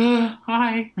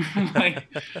 hi. Like,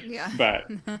 yeah.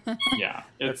 But yeah,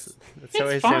 That's how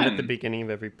I sound at the beginning of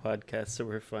every podcast, so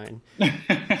we're fine.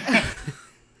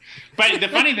 But the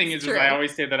funny thing is I true.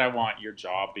 always say that I want your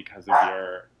job because of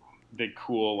the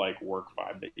cool like work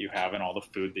vibe that you have and all the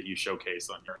food that you showcase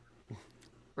on your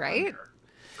Right?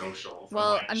 socials.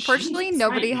 Well, Like, unfortunately, jeez,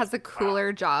 nobody I- has a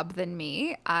cooler job than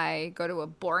me. I go to a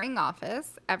boring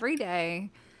office every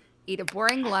day, eat a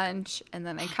boring lunch, and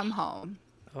then I come home.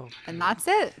 Oh, And that's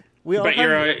it. we all But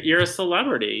have, you're a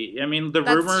celebrity. I mean, the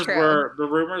That's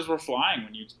rumors were flying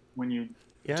when you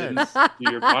yes. didn't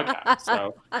do your podcast.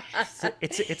 So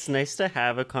It's nice to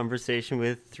have a conversation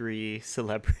with 3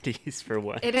 celebrities for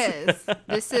once. It is.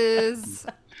 This is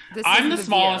I'm the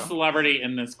smallest view. celebrity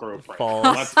in this group right False.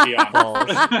 now. Let's be honest. False.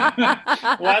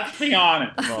 Let's be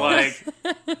honest. False. Like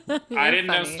I You're didn't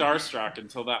know funny. Starstruck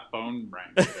until that phone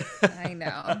rang. I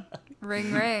know.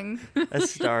 Ring, ring. A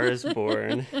Star is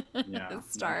Born. Yeah, The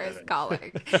star no is kidding.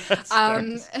 calling.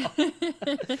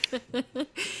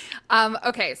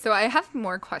 Okay, so I have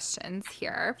more questions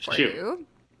here for Shoot. you.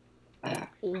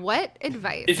 What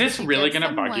advice? Is this would you really give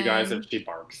going to bug you guys someone- if she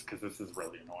barks? Because this is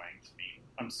really annoying to me.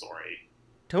 I'm sorry.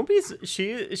 Don't be.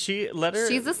 She let her.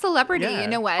 She's a celebrity. Yeah. You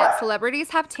know what? Celebrities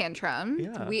have tantrums.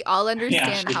 Yeah. We all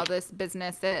understand Yeah. how this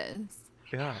business is.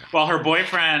 Yeah. Well, her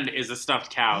boyfriend is a stuffed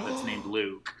cow that's named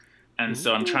Luke. And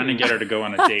so I'm trying to get her to go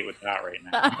on a date with that right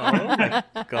now. Oh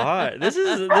my god, this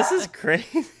is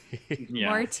crazy. Yeah.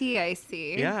 More tea, I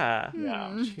see. Yeah.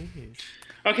 Yeah. Jeez.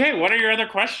 Okay, what are your other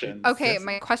questions? Okay, Yes.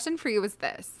 my question for you is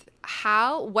this.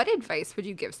 What advice would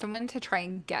you give someone to try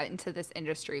and get into this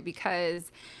industry?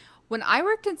 Because when I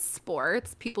worked in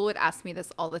sports, people would ask me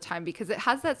this all the time because it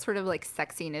has that sort of like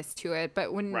sexiness to it.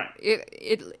 But when Right.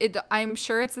 I'm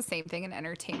sure it's the same thing in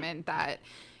entertainment, that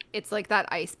it's like that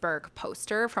iceberg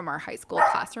poster from our high school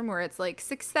classroom where it's like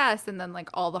success and then like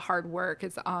all the hard work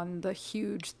is on the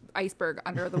huge iceberg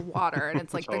under the water. And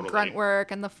it's like Totally. the grunt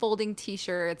work and the folding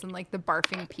t-shirts and like the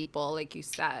barfing people, like you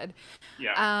said.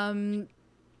 Yeah.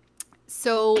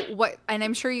 So what, and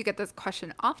I'm sure you get this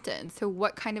question often. So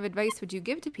what kind of advice would you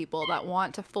give to people that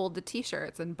want to fold the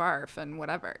t-shirts and barf and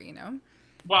whatever, you know?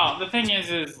 Well, the thing is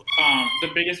the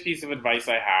biggest piece of advice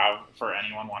I have for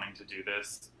anyone wanting to do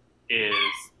this is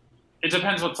it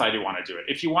depends what side you want to do it.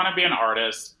 If you want to be an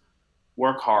artist,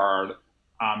 work hard,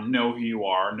 know who you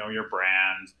are, know your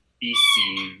brand, be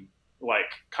seen,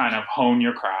 like kind of hone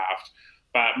your craft.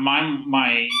 But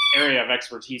my area of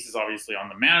expertise is obviously on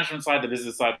the management side, the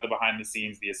business side, the behind the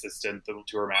scenes, the assistant, the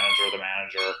tour manager, the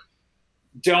manager.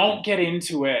 Don't get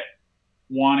into it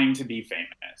wanting to be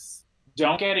famous.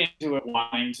 Don't get into it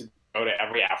wanting to go to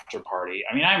every after party.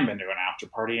 I mean, I haven't been to an after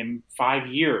party in 5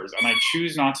 years, and I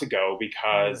choose not to go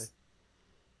because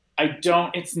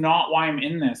it's not why I'm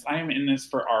in this. I am in this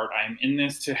for art. I am in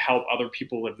this to help other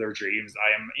people live their dreams.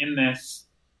 I am in this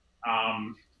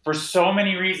for so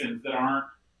many reasons that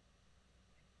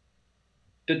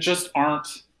just aren't,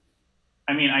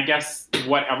 I mean, I guess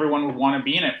what everyone would want to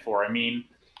be in it for. I mean,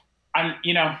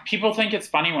 people think it's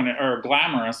funny or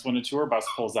glamorous when a tour bus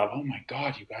pulls up. Oh my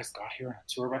God, you guys got here on a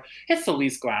tour bus. It's the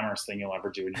least glamorous thing you'll ever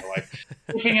do in your life.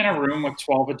 Sleeping in a room with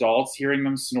 12 adults, hearing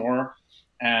them snore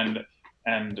and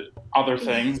other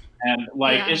things. And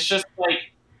It's just like,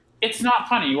 it's not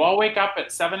funny. You all wake up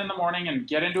at 7 a.m. and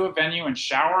get into a venue and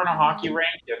shower in a hockey rink.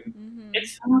 And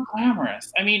it's not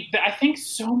glamorous. I mean, I think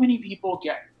so many people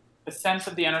get a sense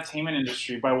of the entertainment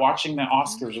industry by watching the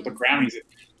Oscars or the Grammys.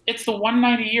 It's the one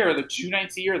night a year, the 2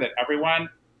 nights a year that everyone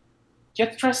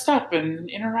gets dressed up and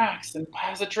interacts and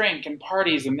has a drink and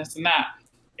parties and this and that.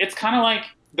 It's kind of like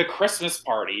the Christmas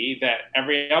party that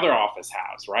every other office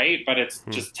has, right? But it's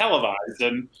just televised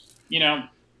and,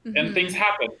 and things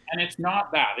happen. And it's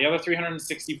not that. The other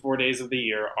 364 days of the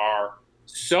year are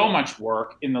so much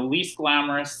work in the least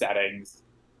glamorous settings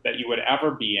that you would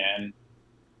ever be in.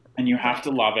 And you have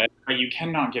to love it, but you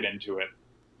cannot get into it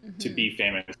to be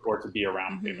famous or to be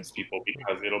around famous people,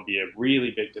 because it'll be a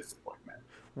really big disappointment.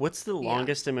 What's the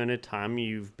longest amount of time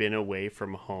you've been away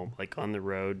from home, like on the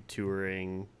road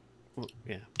touring?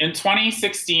 Yeah. In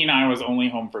 2016, I was only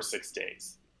home for 6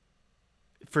 days.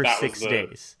 For 6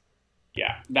 days.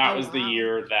 Yeah, that was the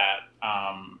year that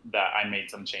that I made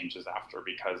some changes after,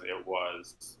 because it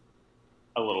was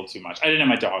a little too much. I didn't have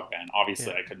my dog then.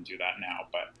 Obviously, I couldn't do that now,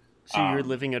 but. So you're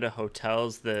living out of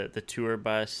hotels, the tour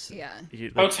bus? Yeah.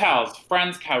 Hotels,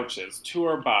 friends' couches,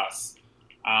 tour bus,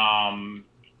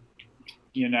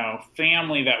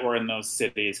 family that were in those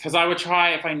cities. Because I would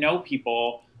try, if I know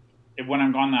people, when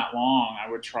I'm gone that long, I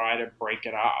would try to break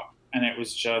it up. And it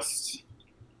was just,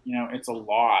 it's a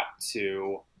lot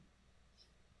to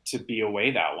be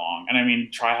away that long. And I mean,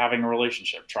 try having a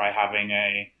relationship, try having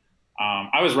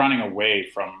I was running away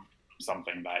from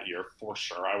something that year for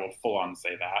sure. I will full on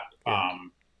say that.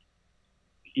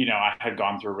 Yeah. I had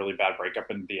gone through a really bad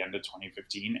breakup in the end of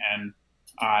 2015, and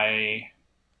I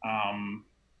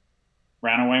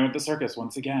ran away with the circus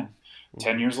once again,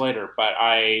 10 years later. But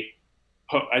I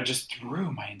just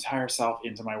threw my entire self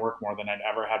into my work more than I'd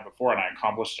ever had before, and I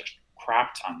accomplished a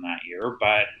crap ton that year,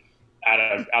 but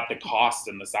at the cost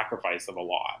and the sacrifice of a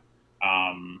lot.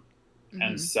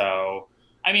 And so,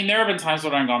 I mean, there have been times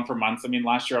when I'm gone for months. I mean,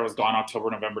 last year I was gone October,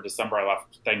 November, December. I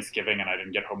left Thanksgiving and I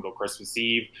didn't get home till Christmas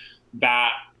Eve.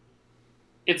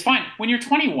 It's fine. When you're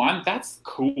 21, that's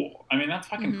cool. I mean, that's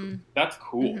fucking, that's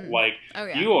cool. Like,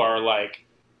 you are like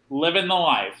living the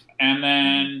life. And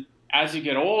then as you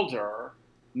get older,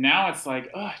 now it's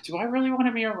like, do I really want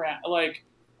to be around, like,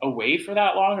 away for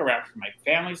that long? Around, my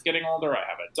family's getting older. I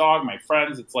have a dog, my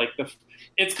friends. It's like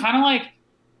it's kind of like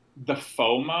the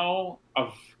FOMO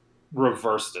of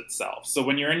reversed itself. So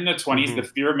when you're in the 20s, the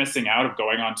fear of missing out of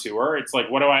going on tour, it's like,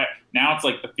 now it's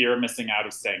like the fear of missing out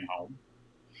of staying home.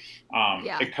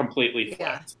 It completely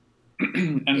flipped.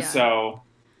 And so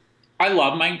I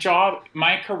love my job.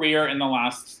 My career in the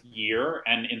last year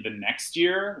and in the next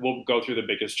year will go through the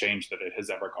biggest change that it has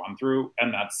ever gone through.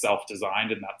 And that's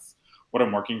self-designed. And that's what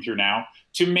I'm working through now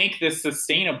to make this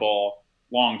sustainable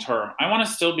long term. I want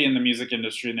to still be in the music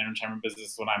industry and the entertainment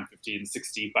business when I'm 50 and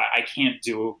 60, but I can't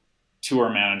do tour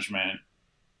management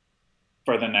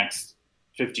for the next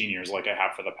 15 years like I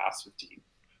have for the past 15.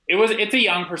 It's a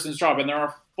young person's job, and there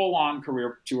are full-on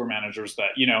career tour managers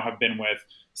that, have been with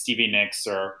Stevie Nicks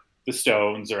or the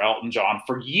Stones or Elton John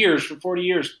for years, for 40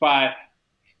 years. But,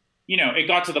 it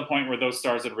got to the point where those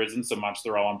stars had risen so much,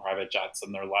 they're all on private jets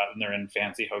and they're in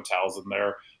fancy hotels and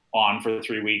they're on for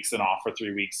 3 weeks and off for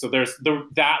 3 weeks. So there's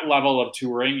that level of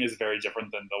touring is very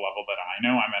different than the level that I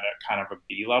know. I'm at a kind of a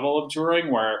B level of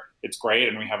touring where it's great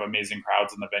and we have amazing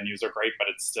crowds and the venues are great, but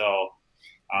it's still,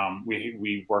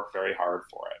 we work very hard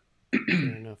for it.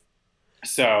 Fair enough.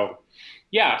 So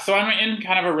I'm in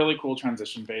kind of a really cool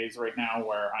transition phase right now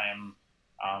where I am,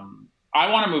 I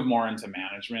want to move more into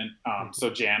management. So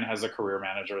Jan has a career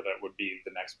manager that would be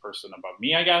the next person above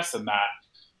me, I guess. And that,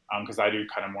 because I do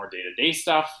kind of more day-to-day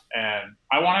stuff, and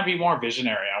I want to be more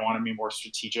visionary. I want to be more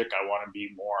strategic. I want to be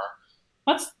more,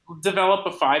 let's develop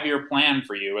a 5-year plan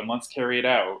for you and let's carry it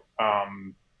out,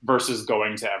 versus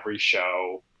going to every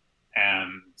show.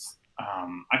 And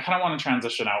I kind of want to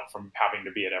transition out from having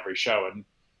to be at every show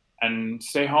and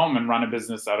stay home and run a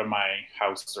business out of my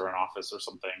house or an office or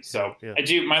something. So I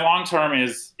do, my long-term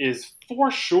is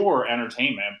for sure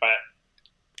entertainment, but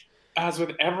as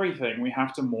with everything, we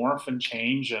have to morph and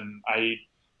change. And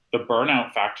the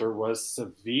burnout factor was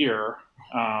severe,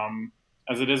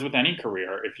 as it is with any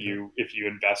career, if you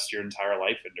invest your entire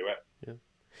life into it. Yeah.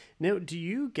 Now, do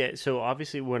you get, so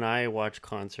obviously when I watch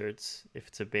concerts, if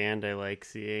it's a band I like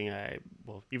seeing,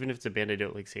 even if it's a band I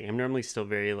don't like seeing, I'm normally still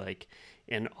very like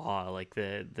in awe, like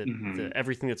the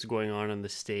everything that's going on the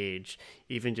stage,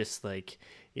 even just like,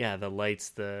 the lights,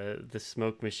 the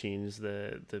smoke machines,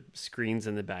 the screens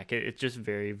in the back. It's just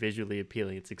very visually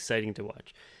appealing. It's exciting to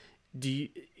watch.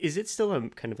 Is it still a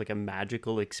kind of like a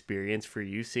magical experience for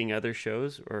you seeing other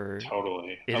shows, or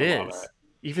totally it is?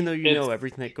 Even though you know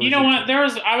everything that goes.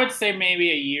 I would say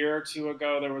maybe a year or two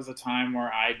ago, there was a time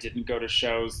where I didn't go to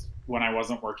shows when I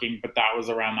wasn't working, but that was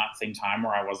around that same time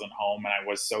where I wasn't home and I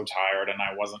was so tired and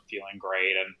I wasn't feeling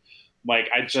great. And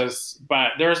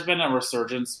but there's been a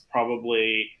resurgence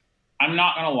probably. I'm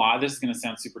not going to lie, this is going to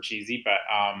sound super cheesy, but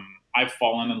I've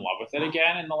fallen in love with it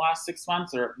again in the last 6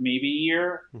 months or maybe a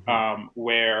year,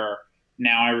 where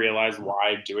now I realize why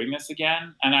I'm doing this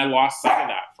again. And I lost sight of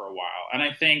that for a while. And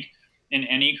I think in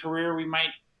any career, we might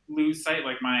lose sight.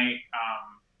 Like my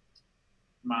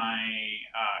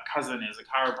cousin is a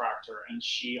chiropractor, and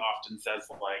she often says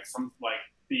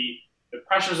the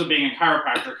pressures of being a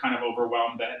chiropractor kind of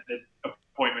overwhelm the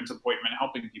appointment to appointment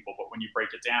helping people, but when you break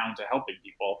it down to helping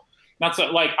people, that's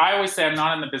what, like, I always say, I'm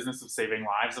not in the business of saving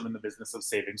lives, I'm in the business of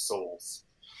saving souls.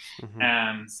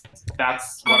 And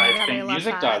that's what I think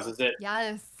music does, is it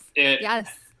Yes,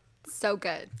 so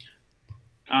good.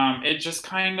 It just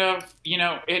kind of, you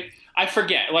know, I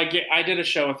forget, like, I did a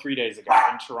show 3 days ago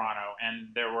in Toronto, and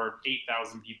there were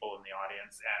 8,000 people in the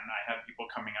audience, and I had people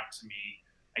coming up to me,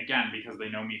 again, because they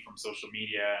know me from social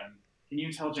media, and can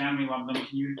you tell Jan we love them?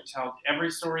 Can you tell,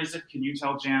 every story is it, can you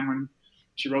tell Jan when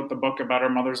she wrote the book about her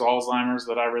mother's Alzheimer's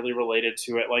that I really related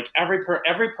to it? Like, every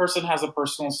person has a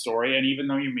personal story, and even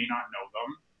though you may not know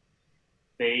them,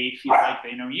 they feel like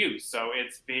they know you. So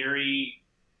it's very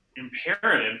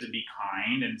imperative to be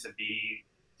kind and to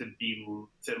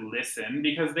listen,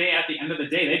 because they, at the end of the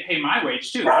day, they pay my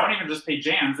wage too. They don't even just pay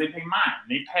Jan's, they pay mine.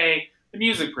 They pay the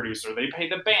music producer, they pay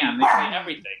the band, they pay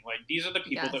everything. Like, these are the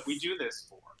people that we do this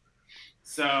for.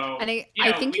 So, and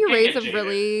I think you raise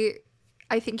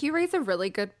a really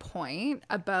good point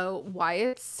about why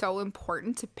it's so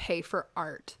important to pay for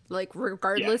art. Like,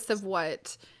 regardless of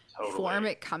what form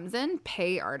it comes in,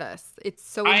 pay artists. It's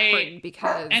so important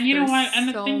because and you know what?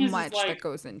 And so the thing is, much like, that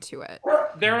goes into it.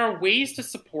 There are ways to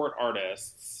support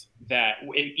artists that,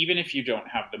 even if you don't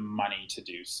have the money to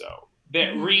do so,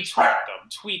 that retweet them,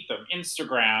 tweet them,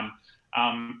 Instagram,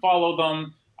 follow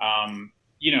them,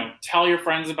 you know, tell your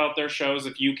friends about their shows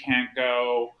if you can't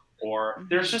go, or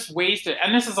there's just ways to,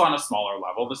 and this is on a smaller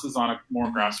level, this is on a more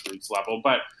grassroots level,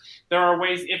 but there are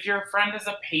ways, if your friend is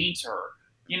a painter,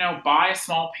 you know, buy a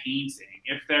small painting.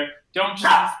 If don't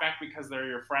just expect because they're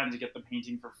your friend to get the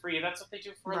painting for free. That's what they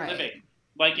do for a living.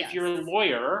 Like, if you're a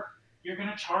lawyer, you're going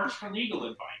to charge for legal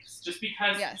advice. Just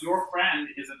because your friend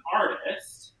is an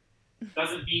artist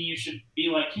doesn't mean you should be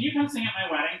like, can you come sing at my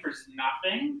wedding for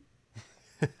nothing?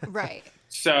 Right.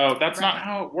 So that's not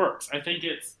how it works. I think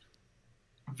it's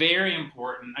very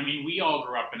important. I mean, we all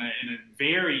grew up in a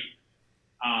very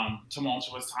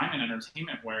tumultuous time in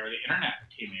entertainment where the internet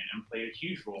came in and played a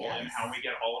huge role in how we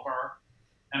get all of our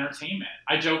entertainment.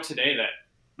 I joked today that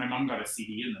my mom got a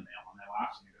CD in the mail, and I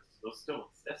laughed, and she goes, "Those still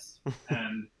exist?"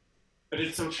 But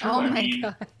it's so true. I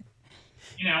mean,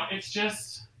 you know, it's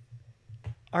just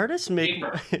artists make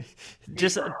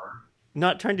just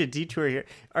not trying to detour here.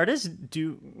 Artists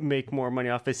do make more money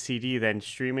off a CD than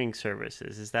streaming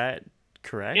services. Is that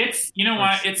correct? It's, you know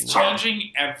what? It's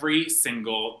changing every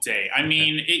single day. I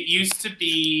mean, it used to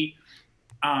be,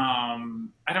 I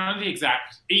don't know the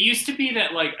exact. It used to be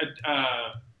that like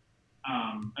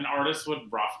an artist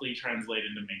would roughly translate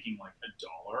into making like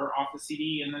 $1 off a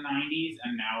CD in the 90s,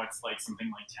 and now it's like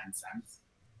something like 10 cents.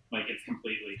 Like, it's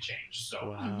completely changed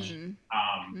so much.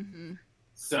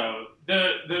 So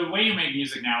the way you make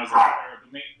music now is,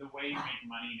 the way you make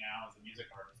money now as a music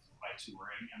artist is by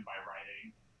touring and by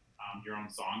writing your own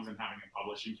songs and having a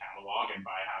publishing catalog and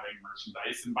by having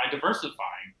merchandise and by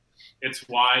diversifying. It's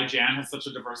why Jan has such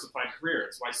a diversified career.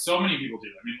 It's why so many people do.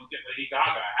 I mean, look at Lady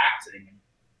Gaga acting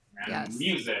and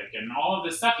music and all of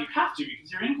this stuff. You have to,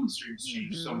 because your income streams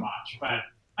change so much. But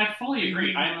I fully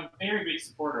agree. I am a very big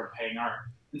supporter of paying art.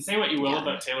 And say what you will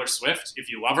about Taylor Swift, if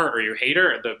you love her or you hate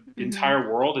her, the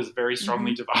entire world is very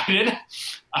strongly divided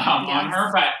on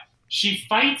her. But she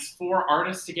fights for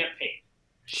artists to get paid.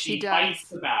 She fights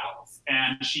the battles,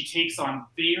 and she takes on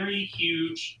very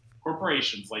huge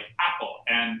corporations like Apple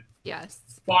and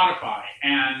Spotify,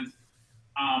 and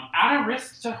at a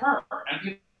risk to her. And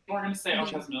people are going to say, "Oh,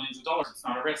 she has millions of dollars. It's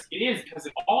not a risk." It is, because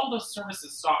if all of those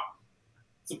services stop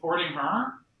supporting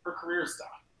her career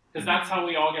stopped, because that's how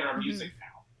we all get our music now.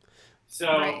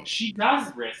 So she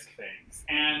does risk things,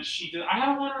 and I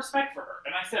have a lot of respect for her.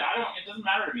 And I said, it doesn't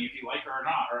matter to me if you like her or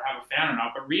not, or have a fan or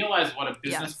not, but realize what a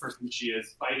business person she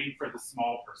is, fighting for the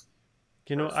small person.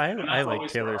 You know, I like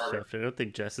Taylor Swift. I don't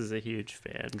think Jess is a huge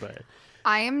fan, but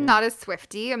I am not a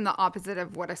Swiftie. I'm the opposite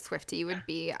of what a Swiftie would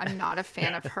be. I'm not a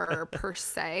fan of her per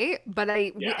se, but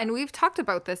and we've talked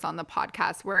about this on the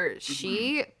podcast, where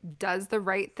she does the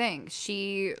right thing.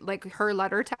 She, like, her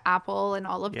letter to Apple and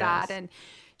all of that, and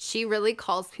she really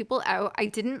calls people out. I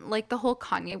didn't like the whole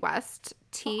Kanye West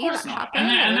tea that happened.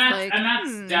 And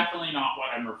that's definitely not what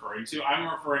I'm referring to.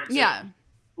 I'm referring to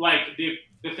like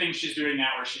the thing she's doing now,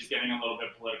 where she's getting a little bit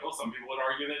political. Some people would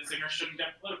argue that singers shouldn't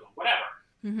get political.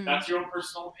 Whatever. That's your own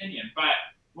personal opinion. But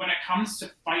when it comes to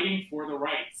fighting for the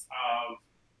rights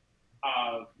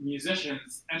of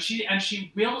musicians, and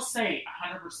she will say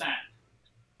 100%,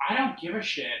 I don't give a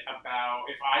shit about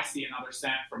if I see another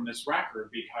cent from this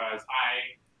record, because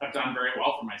I have done very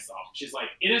well for myself. She's like,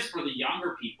 it is for the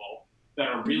younger people that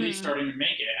are really starting to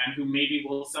make it, and who maybe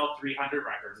will sell 300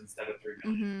 records instead of 3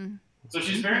 million. So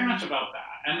she's very much about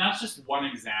that. And that's just one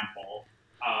example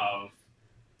of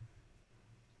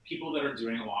people that are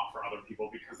doing a lot for other people,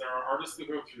 because there are artists that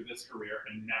go through this career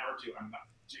and never do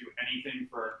anything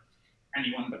for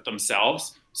anyone but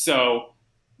themselves. So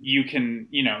you can,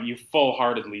 you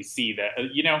full-heartedly see that,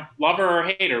 love her or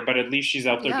hate her, but at least she's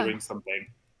out there doing something.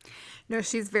 No,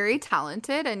 she's very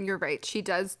talented, and you're right. She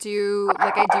does do,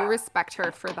 I do respect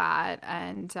her for that.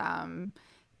 And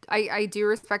I do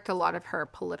respect a lot of her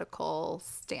political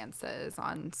stances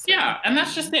on and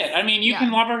that's just it. I mean, you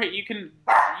can love her, you can,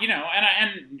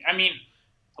 and I mean,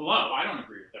 hello, I don't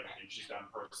agree with everything she's done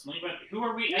personally, but who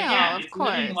are we? No, again, it's course.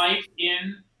 Living life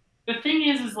in... The thing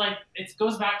is it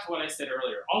goes back to what I said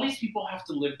earlier. All these people have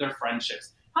to live their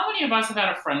friendships. How many of us have had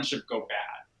a friendship go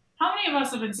bad? How many of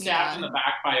us have been stabbed in the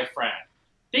back by a friend?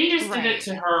 They just did it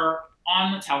to her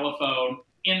on the telephone,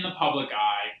 in the public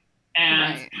eye.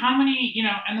 And how many,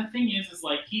 and the thing is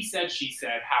he said, she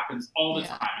said happens all the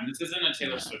time. And this isn't a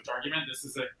Taylor Swift argument. This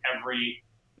is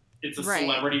it's a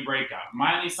celebrity breakup.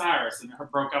 Miley Cyrus and her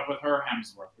broke up with her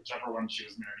Hemsworth, whichever one she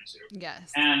was married to.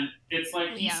 Yes. And it's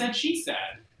he said, she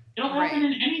said. It'll happen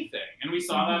in anything. And we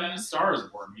saw that in A Star Is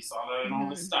Born. We saw that in all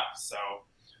this stuff. So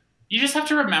you just have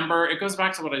to remember, it goes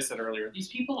back to what I said earlier. These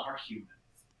people are humans.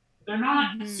 They're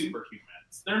not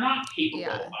superhumans. They're not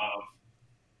capable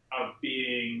of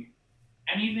being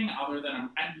anything other than,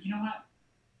 and you know what?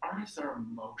 Artists are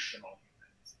emotional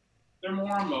humans. They're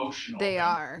more emotional. They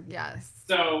are, yes.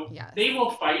 So they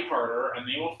will fight harder, and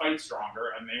they will fight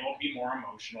stronger, and they will be more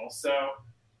emotional. So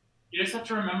you just have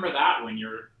to remember that when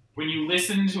you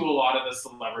listen to a lot of the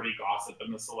celebrity gossip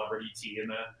and the celebrity tea,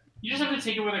 you just have to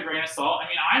take it with a grain of salt. I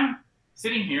mean, I'm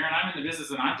sitting here and I'm in the business,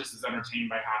 and I'm just as entertained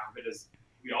by half of it as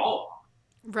we all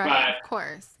are. Right, but, of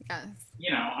course, yes.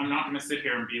 I'm not going to sit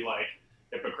here and be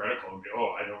hypocritical and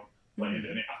go, I don't play into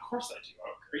any. Of course I do.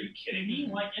 Are you kidding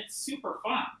me? It's super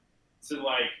fun to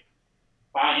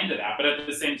buy into that. But at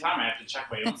the same time, I have to check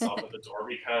my own self at the door,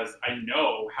 because I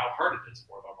know how hard it is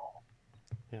for them all.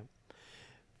 Yeah.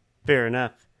 Fair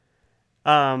enough.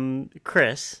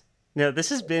 Chris, now this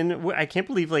has been, I can't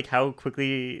believe how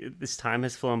quickly this time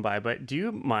has flown by, but do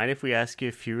you mind if we ask you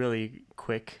a few really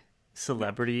quick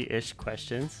celebrity-ish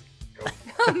questions?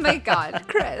 Oh my God,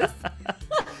 Chris.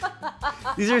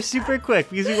 These are super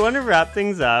quick because we want to wrap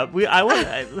things up.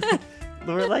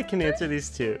 Lorelai can answer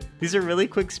these too. These are really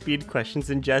quick speed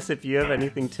questions, and Jess, if you have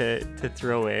anything to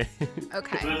throw in.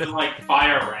 Okay. So this is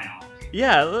fire round.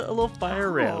 Yeah, a little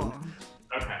fire round.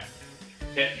 Okay.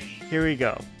 Hit me. Here we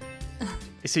go.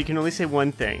 So you can only say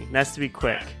one thing. It has to be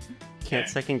quick. Can't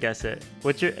second guess it.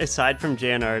 Aside from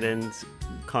Jan Arden's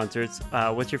concerts,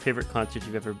 what's your favorite concert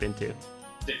you've ever been to?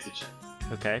 Dixie Chicks.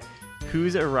 Okay.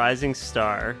 Who's a rising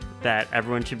star that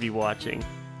everyone should be watching,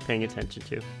 paying attention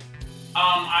to?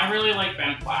 I really like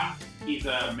Ben Platt. He's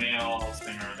a male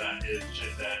singer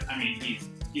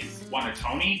he's won a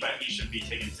Tony, but he should be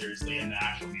taken seriously in the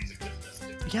actual music business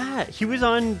too. Yeah, he was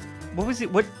on, what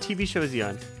TV show is he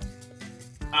on?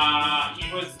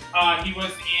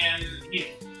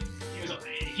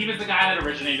 He was the guy that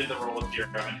originated the role of Dear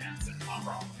Evan Hansen on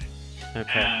Broadway.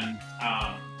 Okay. And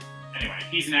anyway,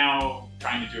 he's now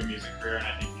trying to do a music career, and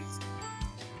I think he's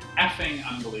effing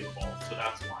unbelievable. So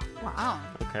that's one. Wow.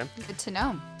 Okay. Good to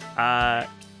know.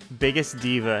 Biggest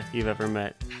diva you've ever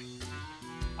met?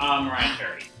 Mariah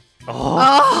Carey.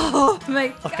 Oh my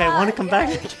God. Okay, I want to come back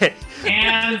again.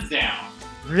 Hands down.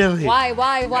 Really? Why?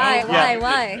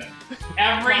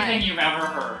 Everything you've ever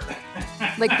heard.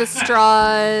 The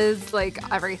straws,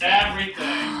 everything.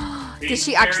 Everything. Did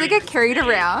she actually get carried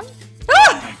around?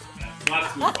 Oh my goodness.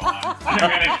 Let's move on.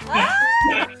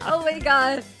 Oh my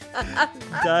God.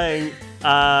 Dying.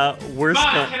 Worst.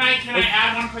 But can I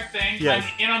add one quick thing? Yes.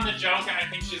 I'm in on the joke, and I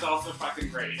think she's also fucking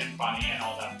great and funny and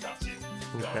all that stuff too.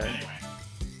 So Okay. anyway,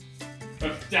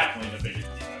 but definitely the biggest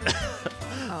diva.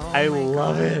 I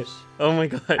love it. Oh my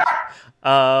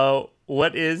gosh.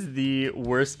 What is the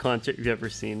worst concert you've ever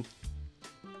seen?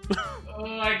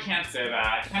 I can't say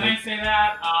that. Can I say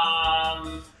that?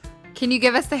 Can you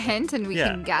give us a hint and we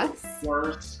can guess?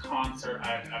 Worst concert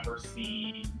I've ever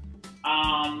seen.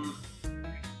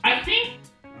 I think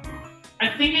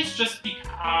it's just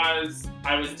because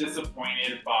I was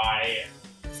disappointed by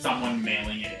someone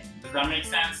mailing it in. Does that make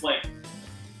sense?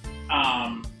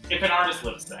 If an artist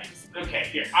lip syncs. Okay,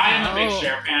 here. I am a big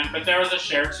Cher fan, but there was a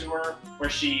Cher tour where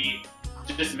she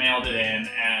just mailed it in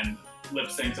and lip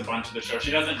syncs a bunch of the show.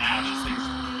 She doesn't now. She sings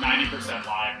 90%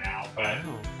 live now. But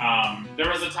there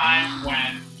was a time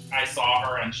when I saw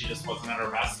her and she just wasn't at her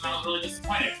best, and I was really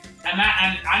disappointed. And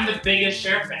I'm the biggest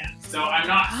Cher fan, so I'm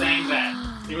not saying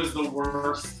that it was the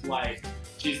worst.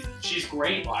 She's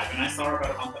great live, and I saw her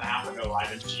about a month and a half ago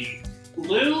live, and she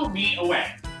blew me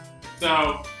away.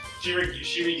 So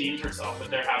she redeemed herself, but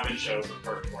there have been shows with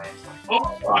her where I was like,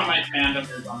 oh, God, my fandom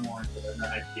is on more into it, and then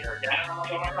I see her again, and I'm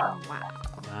like, oh my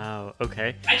God. Wow.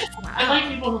 Okay. I like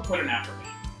people who put an effort in.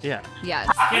 Yeah. Yes.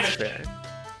 That's fair.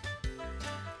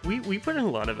 We put in a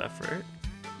lot of effort.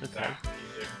 Okay.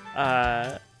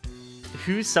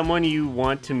 Who's someone you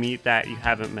want to meet that you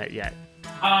haven't met yet?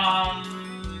 I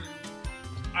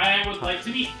would like to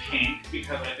meet Pink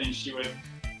because I think she would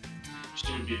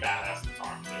be badass to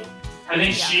talk to. I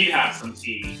think she'd have some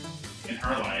tea in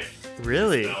her life.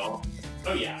 Really? Still.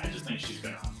 Oh yeah, I just think she's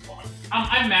been around a lot.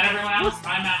 I've met everyone else.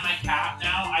 I'm at my cap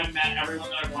now. I've met everyone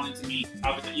that I wanted to meet.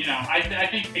 You know, I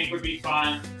think Pink would be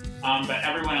fun. But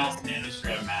everyone else in the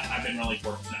industry I've met, I've been really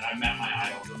fortunate. I've met my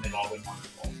idols, and they've all been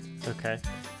wonderful. Okay.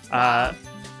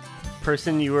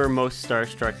 Person you were most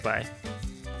starstruck by?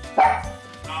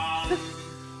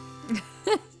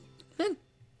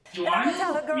 Do you want to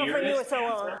tell a girlfriend you were so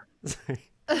on?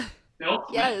 Bill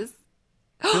Clinton. Yes.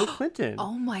 Bill Clinton.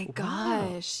 Oh my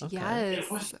gosh. Okay. Yes.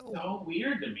 It was so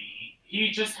weird to me.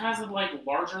 He just has a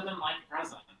larger than life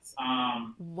presence.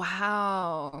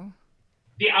 Wow.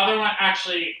 The other one,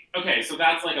 actually, okay, so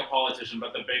that's like a politician,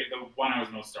 but the one I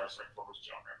was most starstruck for was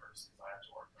Joan Rivers, because I had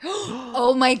to work with her.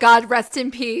 Oh my God, rest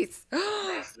in peace.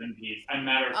 Rest in peace. I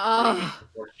met her 3 weeks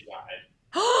before she died.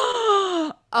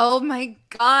 Oh my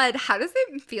God. How does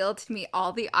it feel to meet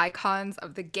all the icons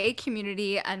of the gay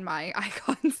community and my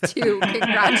icons too?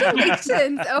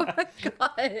 Congratulations. Oh my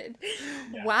God.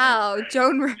 Yeah, wow.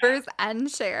 Joan Rivers and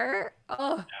Cher.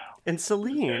 Oh. Yeah. And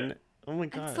Celine. Oh my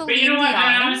God. But you know what?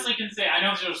 I honestly can say, I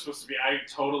know you're supposed to be, I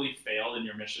totally failed in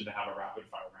your mission to have a rapid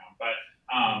fire round, but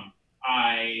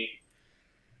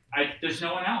there's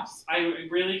no one else. I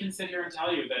really can sit here and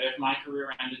tell you that if my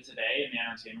career ended today in the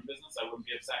entertainment business, I wouldn't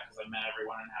be upset because I met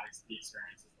everyone and had the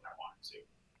experiences that I wanted to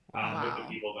with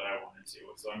the people that I wanted to.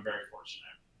 So I'm very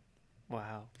fortunate.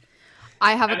 Wow.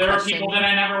 I have and a there question. are people that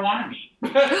I never want to meet.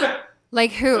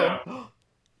 Like who? So,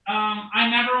 I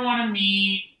never want to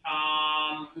meet.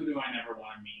 Who do I never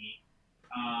want to meet?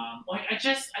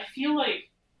 I feel like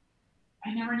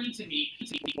I never need to meet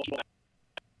people like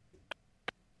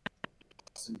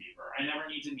Justin Bieber. I never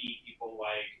need to meet people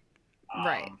like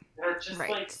right. They're just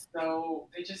so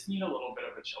they just need a little bit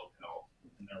of a chill pill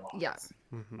in their lives.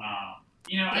 Yeah. Mm-hmm.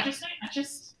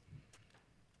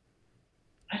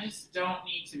 I just don't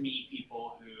need to meet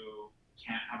people who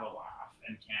can't have a laugh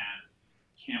and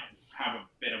can't have a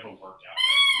bit of a workout.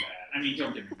 I mean,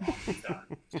 don't get me wrong, it's done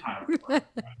a ton of work.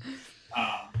 But,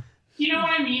 you know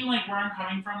what I mean? Like, where I'm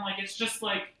coming from, like, it's just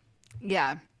like,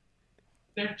 yeah,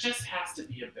 there just has to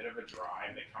be a bit of a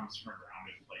drive that comes from a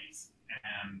grounded place.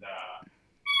 And,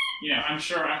 I'm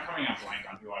sure I'm coming up blank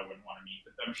on who I wouldn't want to meet,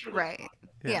 but I'm sure. Right.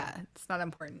 Yeah, it's not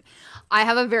important. I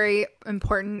have a very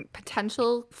important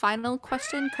potential final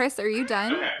question. Chris, are you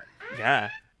done? Okay. Yeah,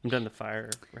 I'm done the fire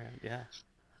round. Yeah.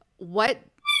 What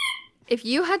if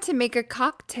you had to make a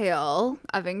cocktail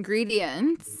of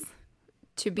ingredients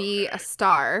to be a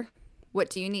star? What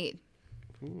do you need?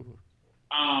 Ooh.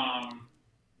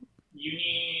 You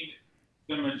need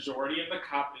the majority of the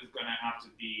cup is going to have to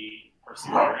be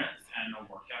perseverance and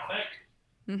a work ethic.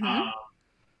 Mm-hmm.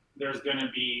 There's going to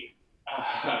be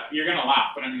you're going to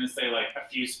laugh, but I'm going to say like a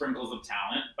few sprinkles of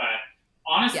talent. But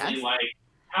honestly, yes. like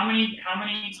how many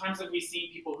times have we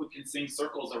seen people who can sing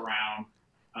circles around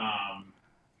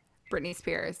Britney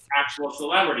Spears, actual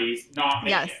celebrities not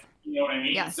make it? You know what I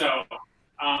mean? Yes. So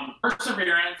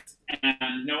perseverance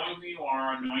and knowing who you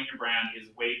are and knowing your brand is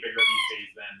way bigger these days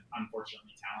than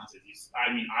unfortunately talented.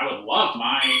 I mean, I would love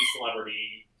my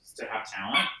celebrity to have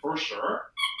talent for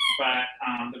sure, but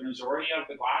the majority of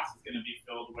the glass is going to be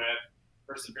filled with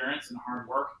perseverance and hard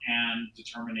work and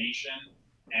determination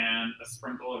and a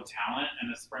sprinkle of talent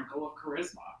and a sprinkle of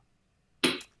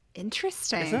charisma.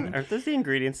 Interesting. Aren't those the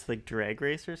ingredients to like Drag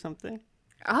Race or something?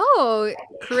 Oh,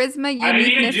 charisma,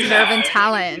 uniqueness, nerve, and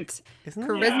talent. Isn't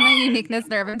Charisma, uniqueness,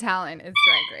 nerve, and talent is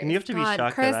Drag Race. And you have to be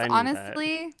shocked Chris, that I knew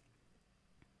honestly,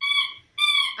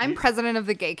 I'm president of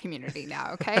the gay community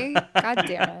now, okay? God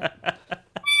damn it.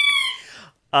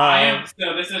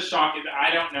 So this is shocking.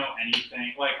 I don't know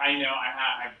anything. Like, I know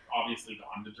I've obviously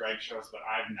gone to drag shows, but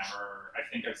I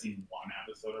think I've seen one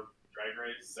episode of Drag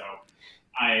Race. So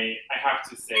I have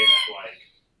to say that, like,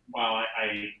 while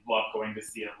I love going to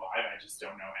see it live, I just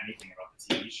don't know anything about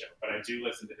the TV show. But I do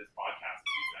listen to his podcast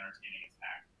because he's entertaining as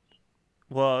heck.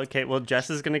 Well, okay. Well, Jess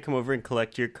is going to come over and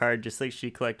collect your card just like she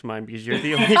collected mine because you're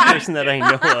the only person that I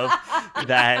know of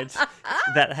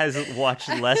that has watched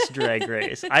less Drag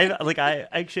Race. I think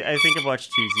I've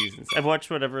watched 2 seasons. I've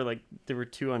watched whatever, like there were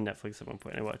 2 on Netflix at one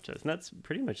point. I watched those, and that's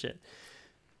pretty much it.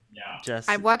 Yeah. Jess,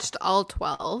 I watched all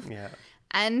 12. Yeah.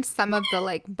 And some of the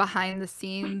like behind the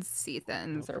scenes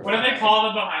seasons or what do they call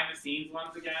the behind the scenes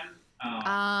ones again?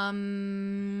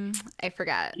 I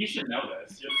forget. You should know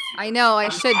this. I know I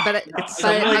should, but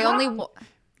I only.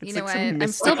 It's you know like what? some I'm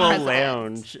mystical still present.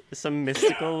 lounge, some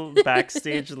mystical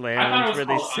backstage lounge where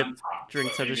they sip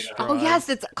drinks out of straws. Oh yes,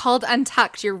 it's called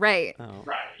Untucked. You're right. Oh.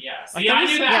 Right, yeah. I See, thought I it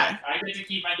do was- that. I get to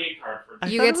keep my date card for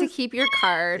You thought get it to was- keep your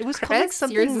card. It was Chris, called like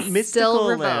something yours is mystical still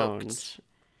revoked. lounge.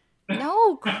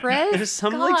 No, Chris. There's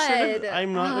some like sort of. God.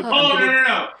 I'm not like. Oh, I'm gonna-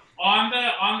 no.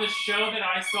 On the show that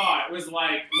I saw, it was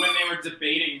like when they were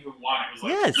debating who won. It was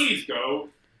like, Yes.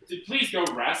 please go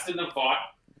rest in the vodka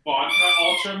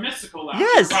ultra mystical lounge.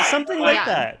 Yes, Right. something Like, like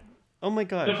that. Oh my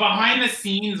god. the behind the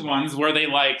scenes ones where they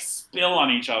like spill on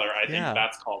each other. I think Yeah.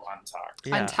 that's called Untucked.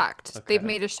 Yeah. Untucked. Okay. They've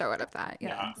made a show out of that.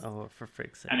 Yeah. Oh, for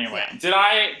freak's sake. Anyway, Yeah.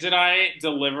 did I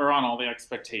deliver on all the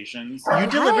expectations? You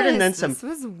delivered and then Yes, some. This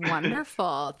was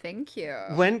wonderful. Thank you.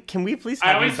 When can we please I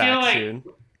have you always feel back like- soon?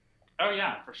 Oh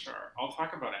yeah, for sure. I'll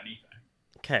talk about anything.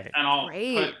 Okay. And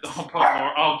Great.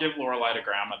 I'll give Lorelai to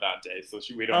Grandma that day, so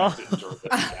we don't have to endure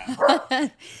this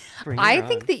again. Bring I it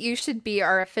think on. that you should be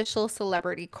our official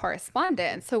celebrity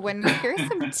correspondent. So when we hear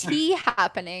some tea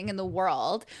happening in the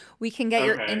world, we can get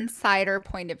your Okay. insider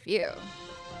point of view.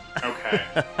 Okay.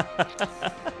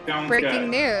 Sounds Breaking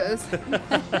good.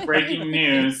 news. Breaking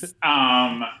news.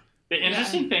 The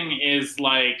interesting thing is,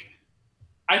 like,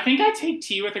 I think I take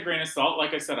tea with a grain of salt.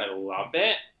 Like I said, I love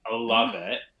it. I love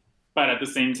it. But at the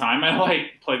same time, I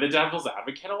like play the devil's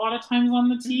advocate a lot of times on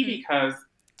the tea because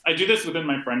I do this within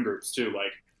my friend groups too.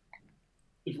 Like,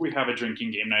 if we have a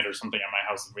drinking game night or something at my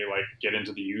house and we like get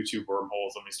into the YouTube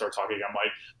wormholes and we start talking, I'm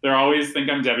like, they always think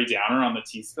I'm Debbie Downer on the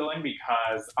tea spilling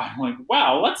because I'm like,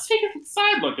 well, let's take a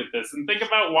side look at this and think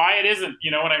about why it isn't.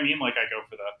 You know what I mean? Like,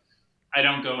 I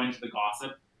don't go into the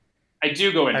gossip. I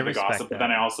do go into I the respect gossip, but that.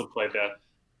 then I also play the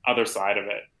other side of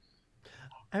it.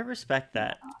 I respect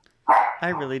that. I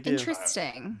really do.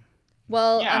 Interesting.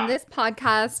 Well, Yeah. on this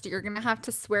podcast, you're going to have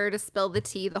to swear to spill the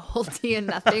tea, the whole tea and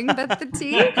nothing but the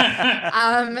tea.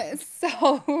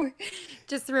 So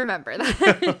just remember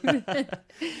that.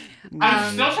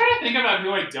 I'm still trying to think about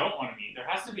who I don't want to meet. There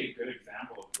has to be a good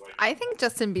example of who I think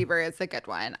Justin Bieber is a good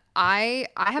one. I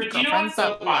have But you know what's girlfriends so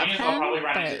that love funny is I'll probably him.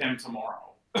 run into But, him tomorrow.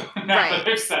 Now Right. that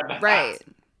I've said that. right.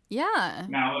 Yeah.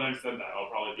 Now that I've said that, I'll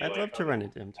probably be I'd like, love to okay. run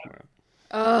into him tomorrow.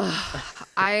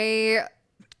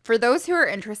 For those who are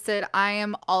interested, I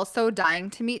am also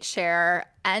dying to meet Cher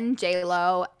and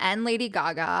J-Lo and Lady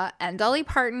Gaga and Dolly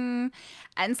Parton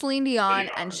and Celine Dion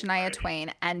and Shania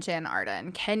Twain and Jan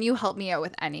Arden. Can you help me out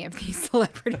with any of these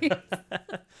celebrities?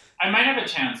 I might have a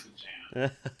chance with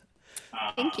Jan.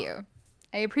 Thank you.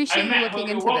 I appreciate you looking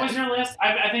into what was this. your list?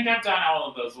 I think I've done all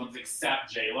of those ones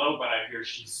except J-Lo, but I hear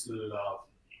she's lovely.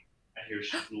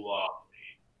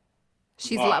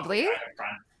 She's lovely. I have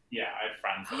friends. Yeah, I have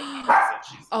friends that have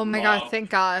said she's Oh my lovely. god, thank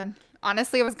God.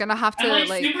 Honestly, I was gonna have to And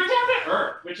like super down to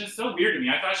earth, which is so weird to me.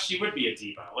 I thought she would be a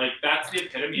diva. Like that's the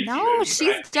epitome of diva. to No, me, but I she's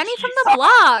think Jenny from she's- the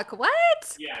block.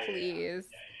 What? Yeah, Please.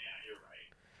 You're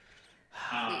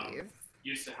right. Please.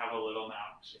 Used to have a little, now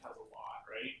she has a lot,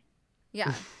 right?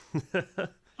 Yeah.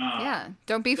 Yeah. Um,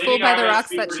 Don't be Lady fooled by the Gaga's rocks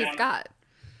that super she's down. got.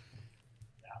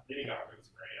 Lady Gaga was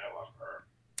great. I love her.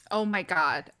 Oh my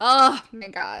god. Oh my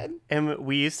god. And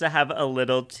we used to have a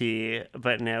little tea,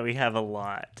 but now we have a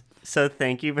lot. So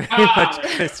thank you very Ah, much,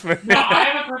 Chris. For No, I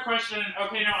have a quick question.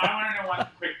 Okay, no, I want to know one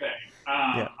quick thing.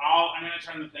 Yeah. I'm going to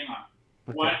turn the thing on.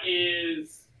 Okay.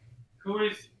 Who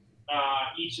is,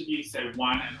 each of you say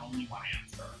one and only one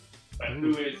answer, but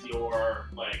who is your,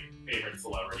 like, favorite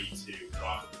celebrity to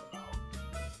gossip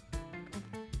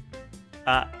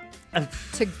about?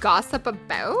 To gossip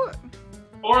about?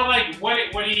 Or, like, what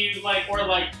do you, like, or,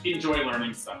 like, enjoy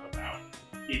learning stuff about,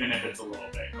 even if it's a little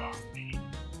bit gossipy?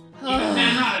 Even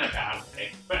then, not in a bad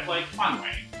way, but, like, fun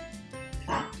way.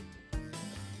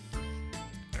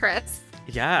 Chris?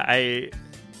 Yeah, I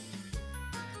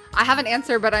have an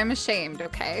answer, but I'm ashamed,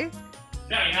 okay?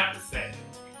 No, you have to say.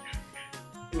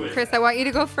 Who is Chris, it? I want you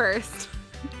to go first.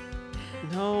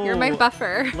 no. You're my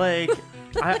buffer. Like,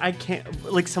 I can't.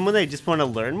 Like someone that I just want to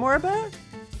learn more about.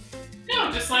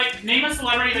 No, just like name a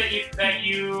celebrity that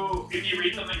you if you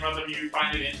read something about them you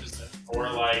find it interesting, or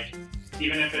like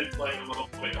even if it's like a little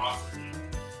bit gossipy.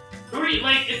 Who do you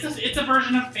like? It's a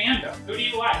version of fandom. Who do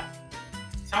you like?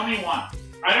 Tell me one.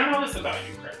 I don't know this about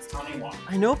you, Chris. Tell me one.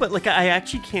 I know, but like I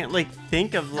actually can't like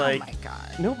think of like. Oh my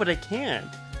god. No, but I can't.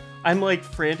 I'm like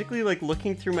frantically like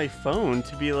looking through my phone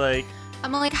to be like,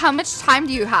 I'm like, how much time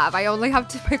do you have? I only have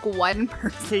to pick one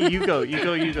person. hey, you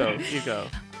go.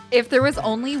 If there was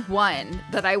only one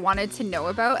that I wanted to know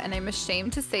about, and I'm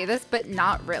ashamed to say this, but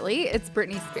not really, it's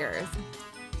Britney Spears.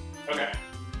 Okay.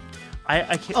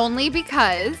 I can't. Only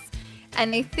because,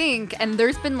 and I think, and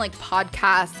there's been like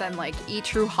podcasts and like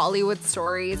True Hollywood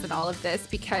stories and all of this,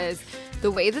 because the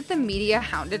way that the media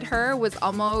hounded her was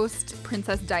almost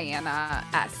Princess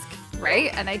Diana-esque,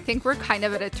 right? And I think we're kind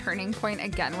of at a turning point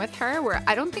again with her, where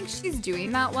I don't think she's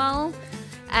doing that well.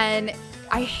 And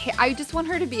I just want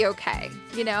her to be okay,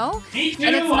 you know? Me too.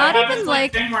 And it's not I have even this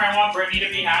like thing where I want Britney to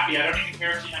be happy. I don't even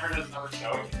care if she never does another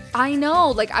show again. I know,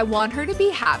 like I want her to be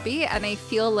happy, and I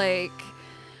feel like,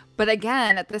 but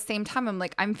again, at the same time, I'm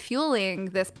like, I'm fueling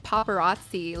this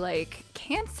paparazzi like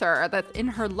cancer that's in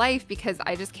her life because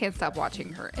I just can't stop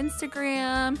watching her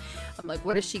Instagram. I'm like,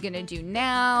 what is she gonna do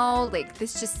now? Like,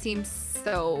 this just seems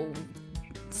so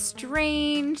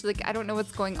strange. Like, I don't know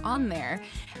what's going on there.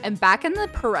 And back in the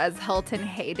Perez Hilton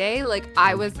heyday, like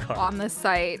I was on the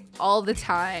site all the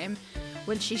time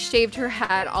when she shaved her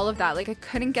head, all of that. Like, I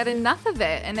couldn't get enough of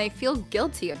it, and I feel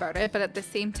guilty about it. But at the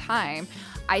same time,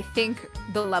 I think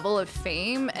the level of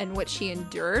fame and what she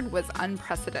endured was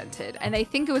unprecedented. And I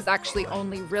think it was actually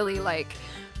only really like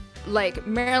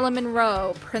Marilyn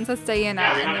Monroe, Princess Diana,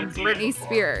 and then Britney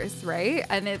Spears, right?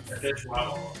 And it's At this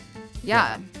level.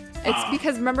 yeah. It's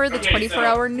because remember the okay,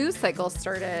 24-hour news cycle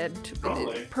started.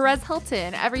 Totally. Perez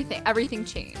Hilton, everything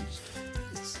changed.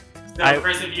 So,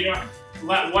 Chris, if you don't,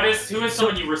 who is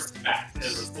someone you respect as a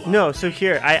celebrity? No, so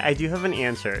here, I do have an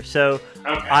answer. So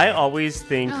Okay. I always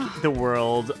think the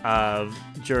world of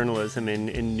journalism and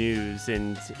news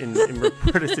and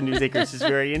reporters and newsmakers is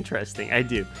very interesting. I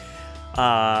do.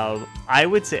 I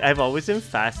would say I've always been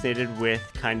fascinated with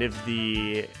kind of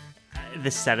the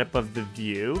setup of The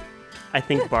View. I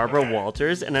think Barbara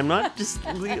Walters, and I'm not just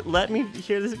let me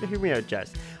hear me out,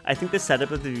 Jess. I think the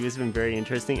setup of The View has been very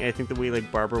interesting. I think the way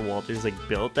like Barbara Walters like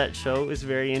built that show is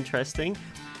very interesting,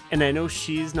 and I know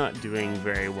she's not doing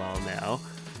very well now.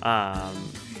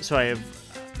 So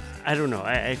I don't know.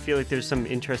 I feel like there's some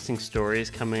interesting stories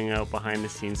coming out behind the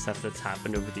scenes, stuff that's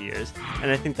happened over the years,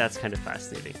 and I think that's kind of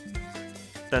fascinating.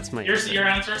 That's my answer. Your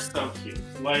answer's so cute.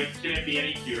 Like, can it be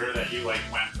any cuter that you like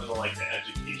went for the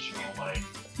educational like?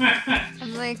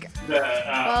 I'm like,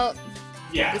 well,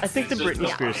 yeah. I think the it's just Britney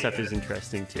Spears funny stuff is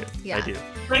interesting too. Yeah. I do.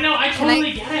 But no, I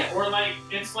totally get it. Or like,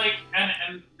 it's like,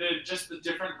 and the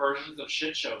different versions of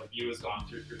shit show that you has gone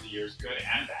through the years, good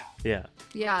and bad. Yeah.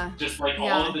 yeah. Just like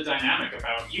all of the dynamic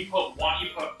about you put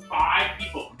 5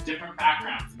 people from different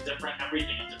backgrounds and different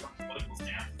everything and different political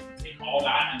stances, and take all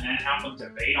that and then have them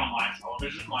debate on live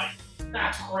television, like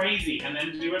that's crazy. And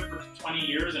then do it for 20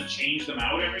 years and change them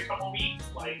out every couple weeks,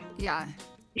 like Yeah.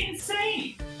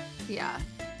 insane.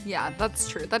 Yeah, that's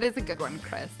true. That is a good one,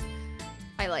 Chris.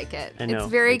 I like it. I know,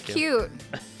 It's very thank cute.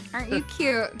 Aren't you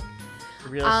cute?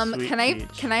 Real sweet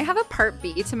peach. Can I have a part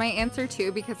B to my answer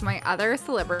too? Because my other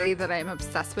celebrity that I'm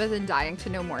obsessed with and dying to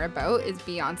know more about is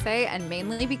Beyonce, and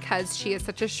mainly because she is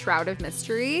such a shroud of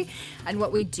mystery. And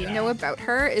what we do know about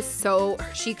her is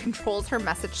she controls her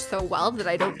message so well that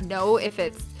I don't know if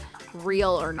it's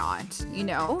real or not. You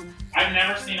know? I've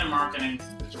never seen a marketing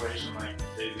situation like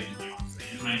Jay-Z and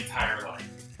Beyonce in my entire life.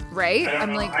 Right? I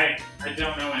don't know. like, I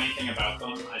don't know anything about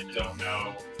them. I don't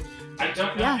know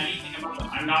Yeah. anything about them.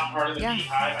 I'm not part of the Yeah.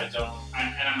 Beehive. And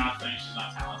I'm not saying she's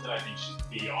not talented. I think she's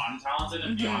beyond talented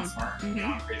and beyond smart and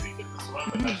beyond crazy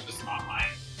businesswoman, but that's just not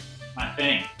my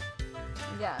thing.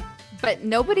 Yeah. But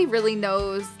nobody really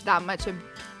knows that much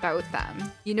about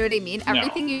them. You know what I mean? No.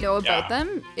 Everything you know about Yeah.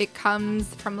 them, it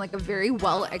comes from like a very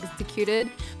well executed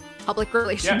public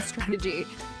relations strategy.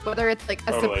 Whether it's like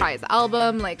a Totally. surprise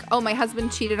album, like, oh, my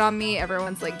husband cheated on me.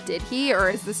 Everyone's like, did he? Or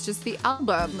is this just the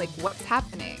album? Like, what's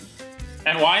happening?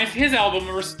 And why is his album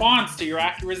a response to your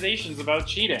accusations about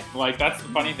cheating? Like, that's the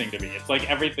funny thing to me. It's like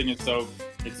everything is it's so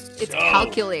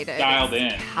calculated. dialed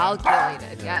in.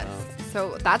 Calculated, Yeah. yes.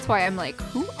 So that's why I'm like,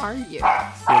 who are you?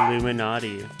 It's the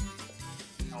Illuminati.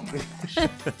 Oh my gosh.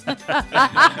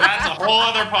 That's a whole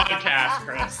other podcast,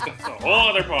 Chris. That's a whole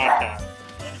other podcast.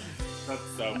 That's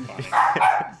so funny.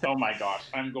 Oh my gosh.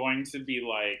 I'm going to be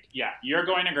like, yeah, you're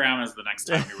going to Grandma's the next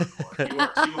time we record. You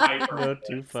are too hyper. No,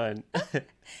 too fun.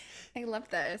 I love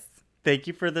this. Thank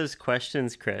you for those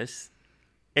questions, Chris.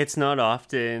 It's not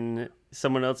often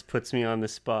someone else puts me on the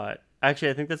spot.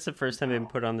 Actually, I think that's the first time I've been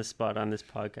put on the spot on this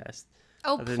podcast.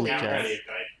 Oh, Other than please. Yeah, Jess. ready,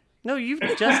 right?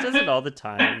 No, Jess does it all the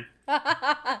time.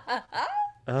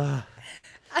 Ugh.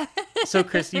 So,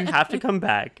 Chris, you have to come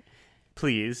back.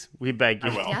 Please, we beg you.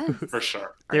 I will, Yes. for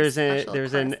sure. There's special an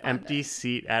correspondent. empty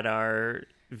seat at our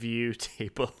view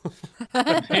table.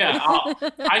 Yeah,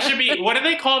 I should be. What do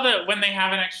they call when they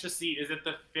have an extra seat? Is it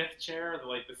the fifth chair, or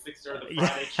the sixth chair, or the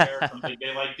Friday chair, or something?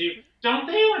 They don't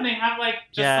they when they have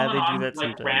someone on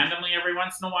randomly every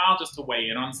once in a while just to weigh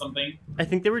in on something? I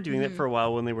think they were doing that for a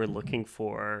while when they were looking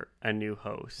for a new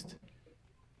host.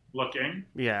 Looking?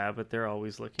 Yeah, but they're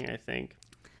always looking, I think.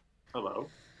 Hello.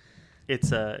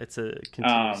 It's a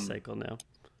continuous cycle now.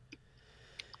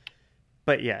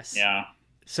 But yes. Yeah.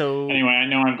 So anyway, I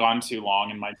know I've gone too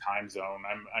long in my time zone.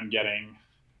 I'm getting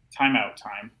timeout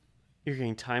time. You're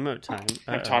getting timeout time.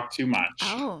 I've talked too much.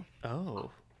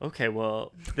 Oh. Okay.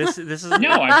 Well, this is no.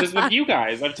 I'm just with you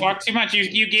guys. I've talked too much.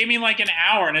 You gave me an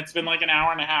hour, and it's been an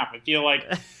hour and a half. I feel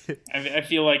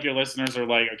like your listeners are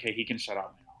okay, he can shut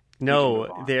up now.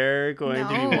 No, they're going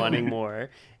to be wanting more.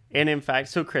 And in fact,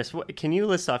 so Chris, can you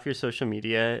list off your social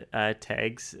media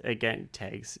tags again?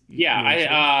 Tags.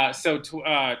 Yeah,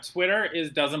 Twitter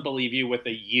is Doesn't Believe You with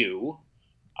a U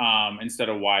instead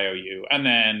of YOU, and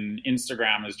then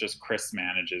Instagram is just Chris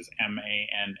Manages,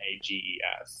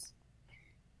 MANAGES.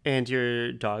 And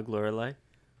your dog Lorelai?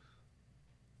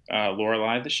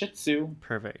 Lorelai the Shih Tzu.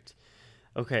 Perfect.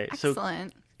 Okay,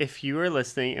 excellent. So if you are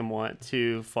listening and want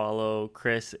to follow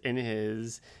Chris in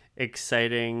his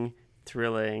exciting,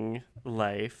 thrilling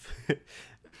life.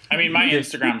 I mean, my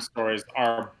Instagram stories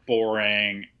are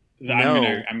boring. No.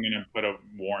 I'm gonna put a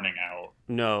warning out.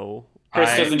 No.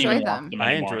 Chris doesn't even want them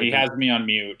anymore. He has me on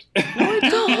mute. No, I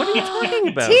don't. What are you talking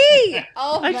about? Tea!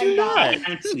 Oh I my do God.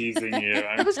 I'm teasing you.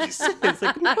 It's no,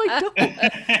 I don't.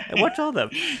 I watch all of them.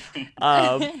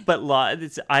 But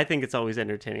I think it's always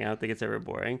entertaining. I don't think it's ever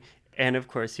boring. And of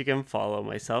course, you can follow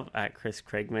myself at Chris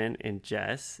Craigman and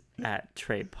Jess at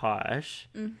Trey Posh.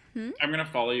 Mm-hmm. I'm going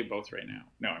to follow you both right now.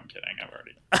 No, I'm kidding. I've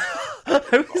already.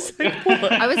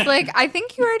 I was like, I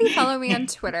think you already follow me on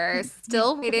Twitter.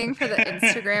 Still waiting for the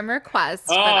Instagram request.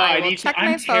 But I will check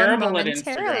my phone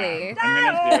momentarily. I'm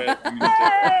going to do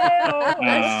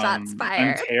it. Shots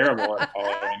fired. I'm terrible at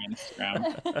following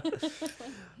Instagram.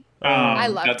 I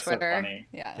love that's Twitter. So funny.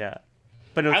 Yeah.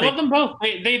 But no, I love them both.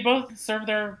 They both serve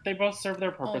their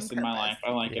purpose in my life.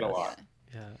 I like it a lot.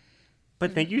 Yeah.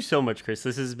 But thank you so much, Chris.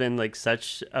 This has been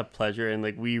such a pleasure, and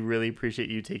we really appreciate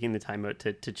you taking the time out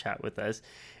to chat with us.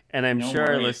 And I'm sure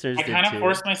our listeners did too. I kind of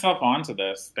forced myself onto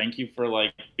this. Thank you for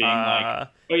being oh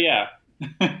yeah.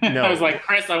 No. I was like,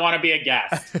 Chris, I want to be a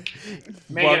guest.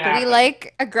 We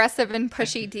like aggressive and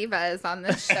pushy divas on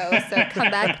this show, so come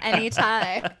back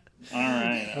anytime. All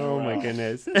right. Oh my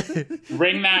goodness.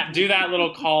 Ring that. Do that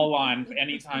little call on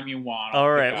anytime you want.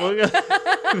 All right.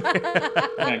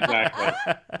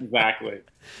 Exactly.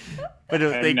 But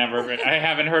I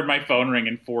haven't heard my phone ring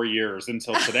in 4 years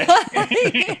until today.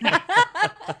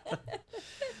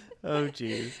 Oh,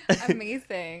 geez.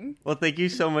 Amazing. Well, thank you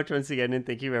so much once again, and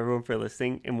thank you everyone for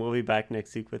listening. And we'll be back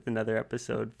next week with another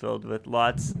episode filled with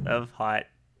lots of hot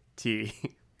tea.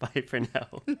 Bye for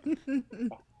now.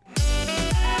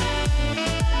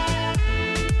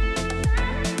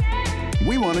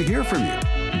 We want to hear from you.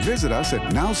 Visit us at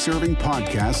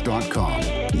nowservingpodcast.com.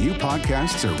 New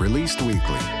podcasts are released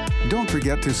weekly. Don't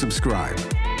forget to subscribe.